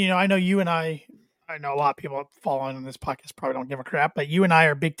 and I know you and I know a lot of people following on this podcast probably don't give a crap, but you and I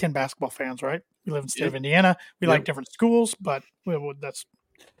are Big Ten basketball fans, right? We live in the state of Indiana. We like different schools, but that's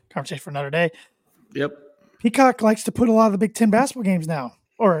a conversation for another day. Yep. Peacock likes to put a lot of the Big Ten basketball games now,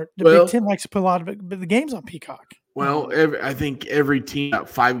 or Big Ten likes to put a lot of the games on Peacock. Well, I think every team got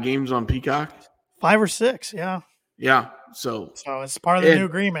 5 games on Peacock. 5 or 6, yeah. Yeah. So it's part of the new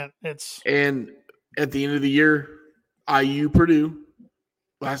agreement. And at the end of the year, IU Purdue,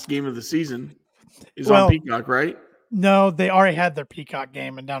 last game of the season, is on Peacock, right? No, they already had their Peacock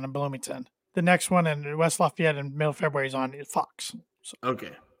game and down in Bloomington. The next one in West Lafayette in middle of February is on Fox. So.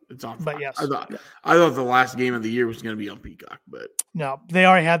 Okay. It's on Fox. But yes. I thought the last game of the year was going to be on Peacock, but no, they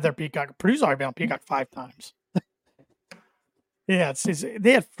already had their Peacock. Purdue's already been on Peacock 5 times. Yeah,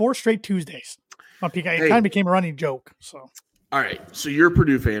 they had 4 straight Tuesdays on Peacock. It kind of became a running joke. So, all right. So you're a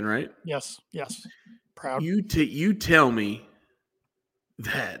Purdue fan, right? Yes. Proud. You tell me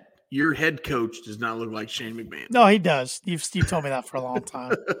that your head coach does not look like Shane McMahon. No, he does. You've told me that for a long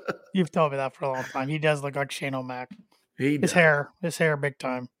time. You've told me that for a long time. He does look like Shane O'Mac. His hair, big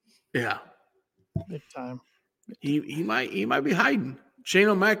time. Yeah, big time. He might be hiding. Shane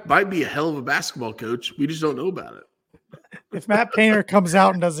O'Mac might be a hell of a basketball coach. We just don't know about it. If Matt Painter comes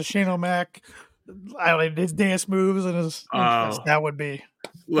out and does the Shane O'Mac, his dance moves and that'd be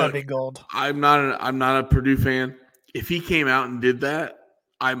gold. I'm not a Purdue fan. If he came out and did that,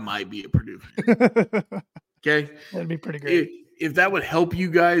 I might be a Purdue fan. Okay, that'd be pretty great. If that would help you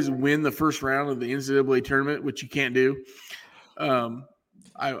guys win the first round of the NCAA tournament, which you can't do,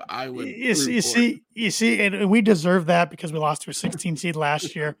 I would. You see, and we deserve that because we lost to a 16 seed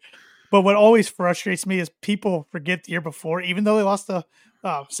last year. But what always frustrates me is people forget the year before, even though they lost to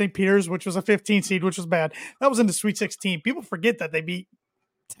St. Peter's, which was a 15 seed, which was bad. That was in the Sweet 16. People forget that they beat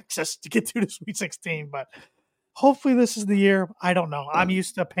Texas to get to the Sweet 16. But hopefully this is the year. I don't know. I'm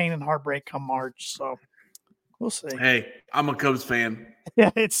used to pain and heartbreak come March, so we'll see. Hey, I'm a Cubs fan.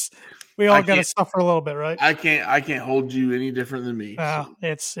 Yeah, we all got to suffer a little bit, right? I can't hold you any different than me.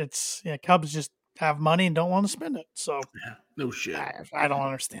 Cubs just have money and don't want to spend it. So no shit. I don't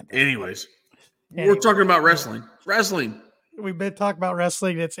understand that. Anyways, we're talking about wrestling. We've been talking about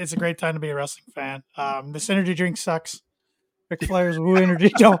wrestling. It's a great time to be a wrestling fan. This energy drink sucks. Ric Flair's Woo Energy.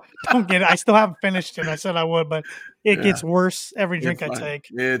 Don't get it. I still haven't finished it. I said I would, but it gets worse every drink I take.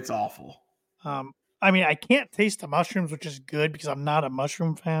 It's awful. I mean, I can't taste the mushrooms, which is good because I'm not a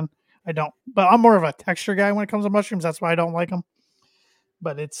mushroom fan. I don't, but I'm more of a texture guy when it comes to mushrooms. That's why I don't like them.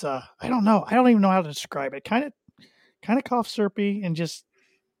 But it's I don't know. I don't even know how to describe it. Kind of cough syrupy and just.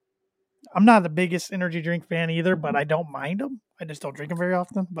 I'm not the biggest energy drink fan either, but I don't mind them. I just don't drink them very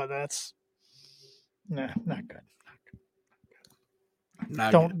often. But that's not good.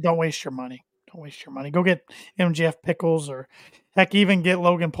 Don't waste your money. Don't waste your money. Go get MGF pickles or heck, even get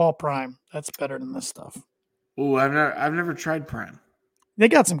Logan Paul Prime. That's better than this stuff. Oh, I've never tried Prime. They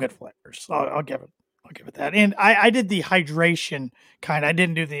got some good flavors. I'll give it that. And I did the hydration kind. I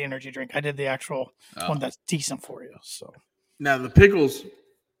didn't do the energy drink. I did the actual one that's decent for you. So now the pickles,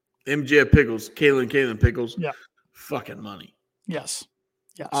 MGF pickles, Kalen pickles. Yeah, fucking money. Yes.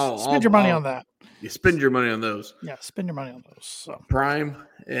 Spend your money on that. You spend your money on those. Yeah, spend your money on those. So Prime,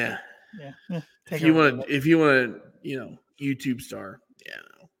 yeah. If you want, YouTube star,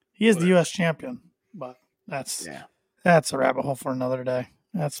 no. He is the U.S. champion, but that's a rabbit hole for another day.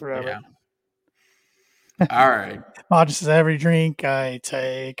 That's a rabbit. Yeah. All right. Mod says every drink I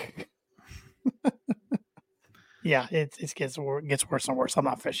take. Yeah, it gets worse and worse. I'm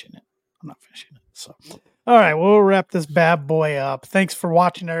not fishing it. So, all right, we'll wrap this bad boy up. Thanks for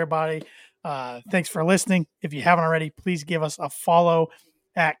watching, everybody. Thanks for listening. If you haven't already, please give us a follow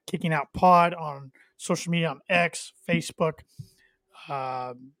at Kicking Out Pod on social media, on X, Facebook,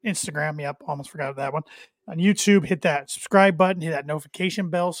 Instagram. Yep, almost forgot that one. On YouTube, hit that subscribe button, hit that notification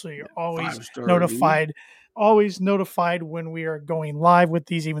bell so you're always notified. Always notified when we are going live with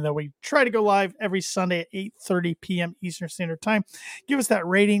these, even though we try to go live every Sunday at 8:30 p.m. Eastern Standard Time. Give us that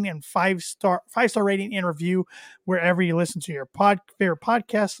rating and five-star rating and review wherever you listen to your favorite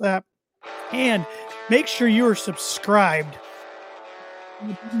podcast app. And make sure you are subscribed.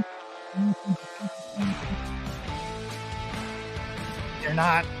 If you're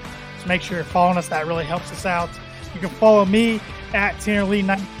not, just make sure you're following us. That really helps us out. You can follow me at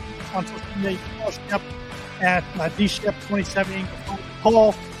TannerLee19 on social media. At DShep27,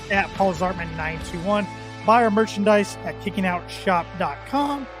 Paul at Paul Zartman 921. Buy our merchandise at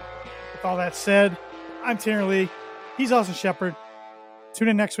kickingOutShop.com. With all that said, I'm Tanner Lee. He's Austin Shepard. Tune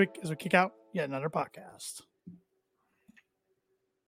in next week as we kick out yet another podcast.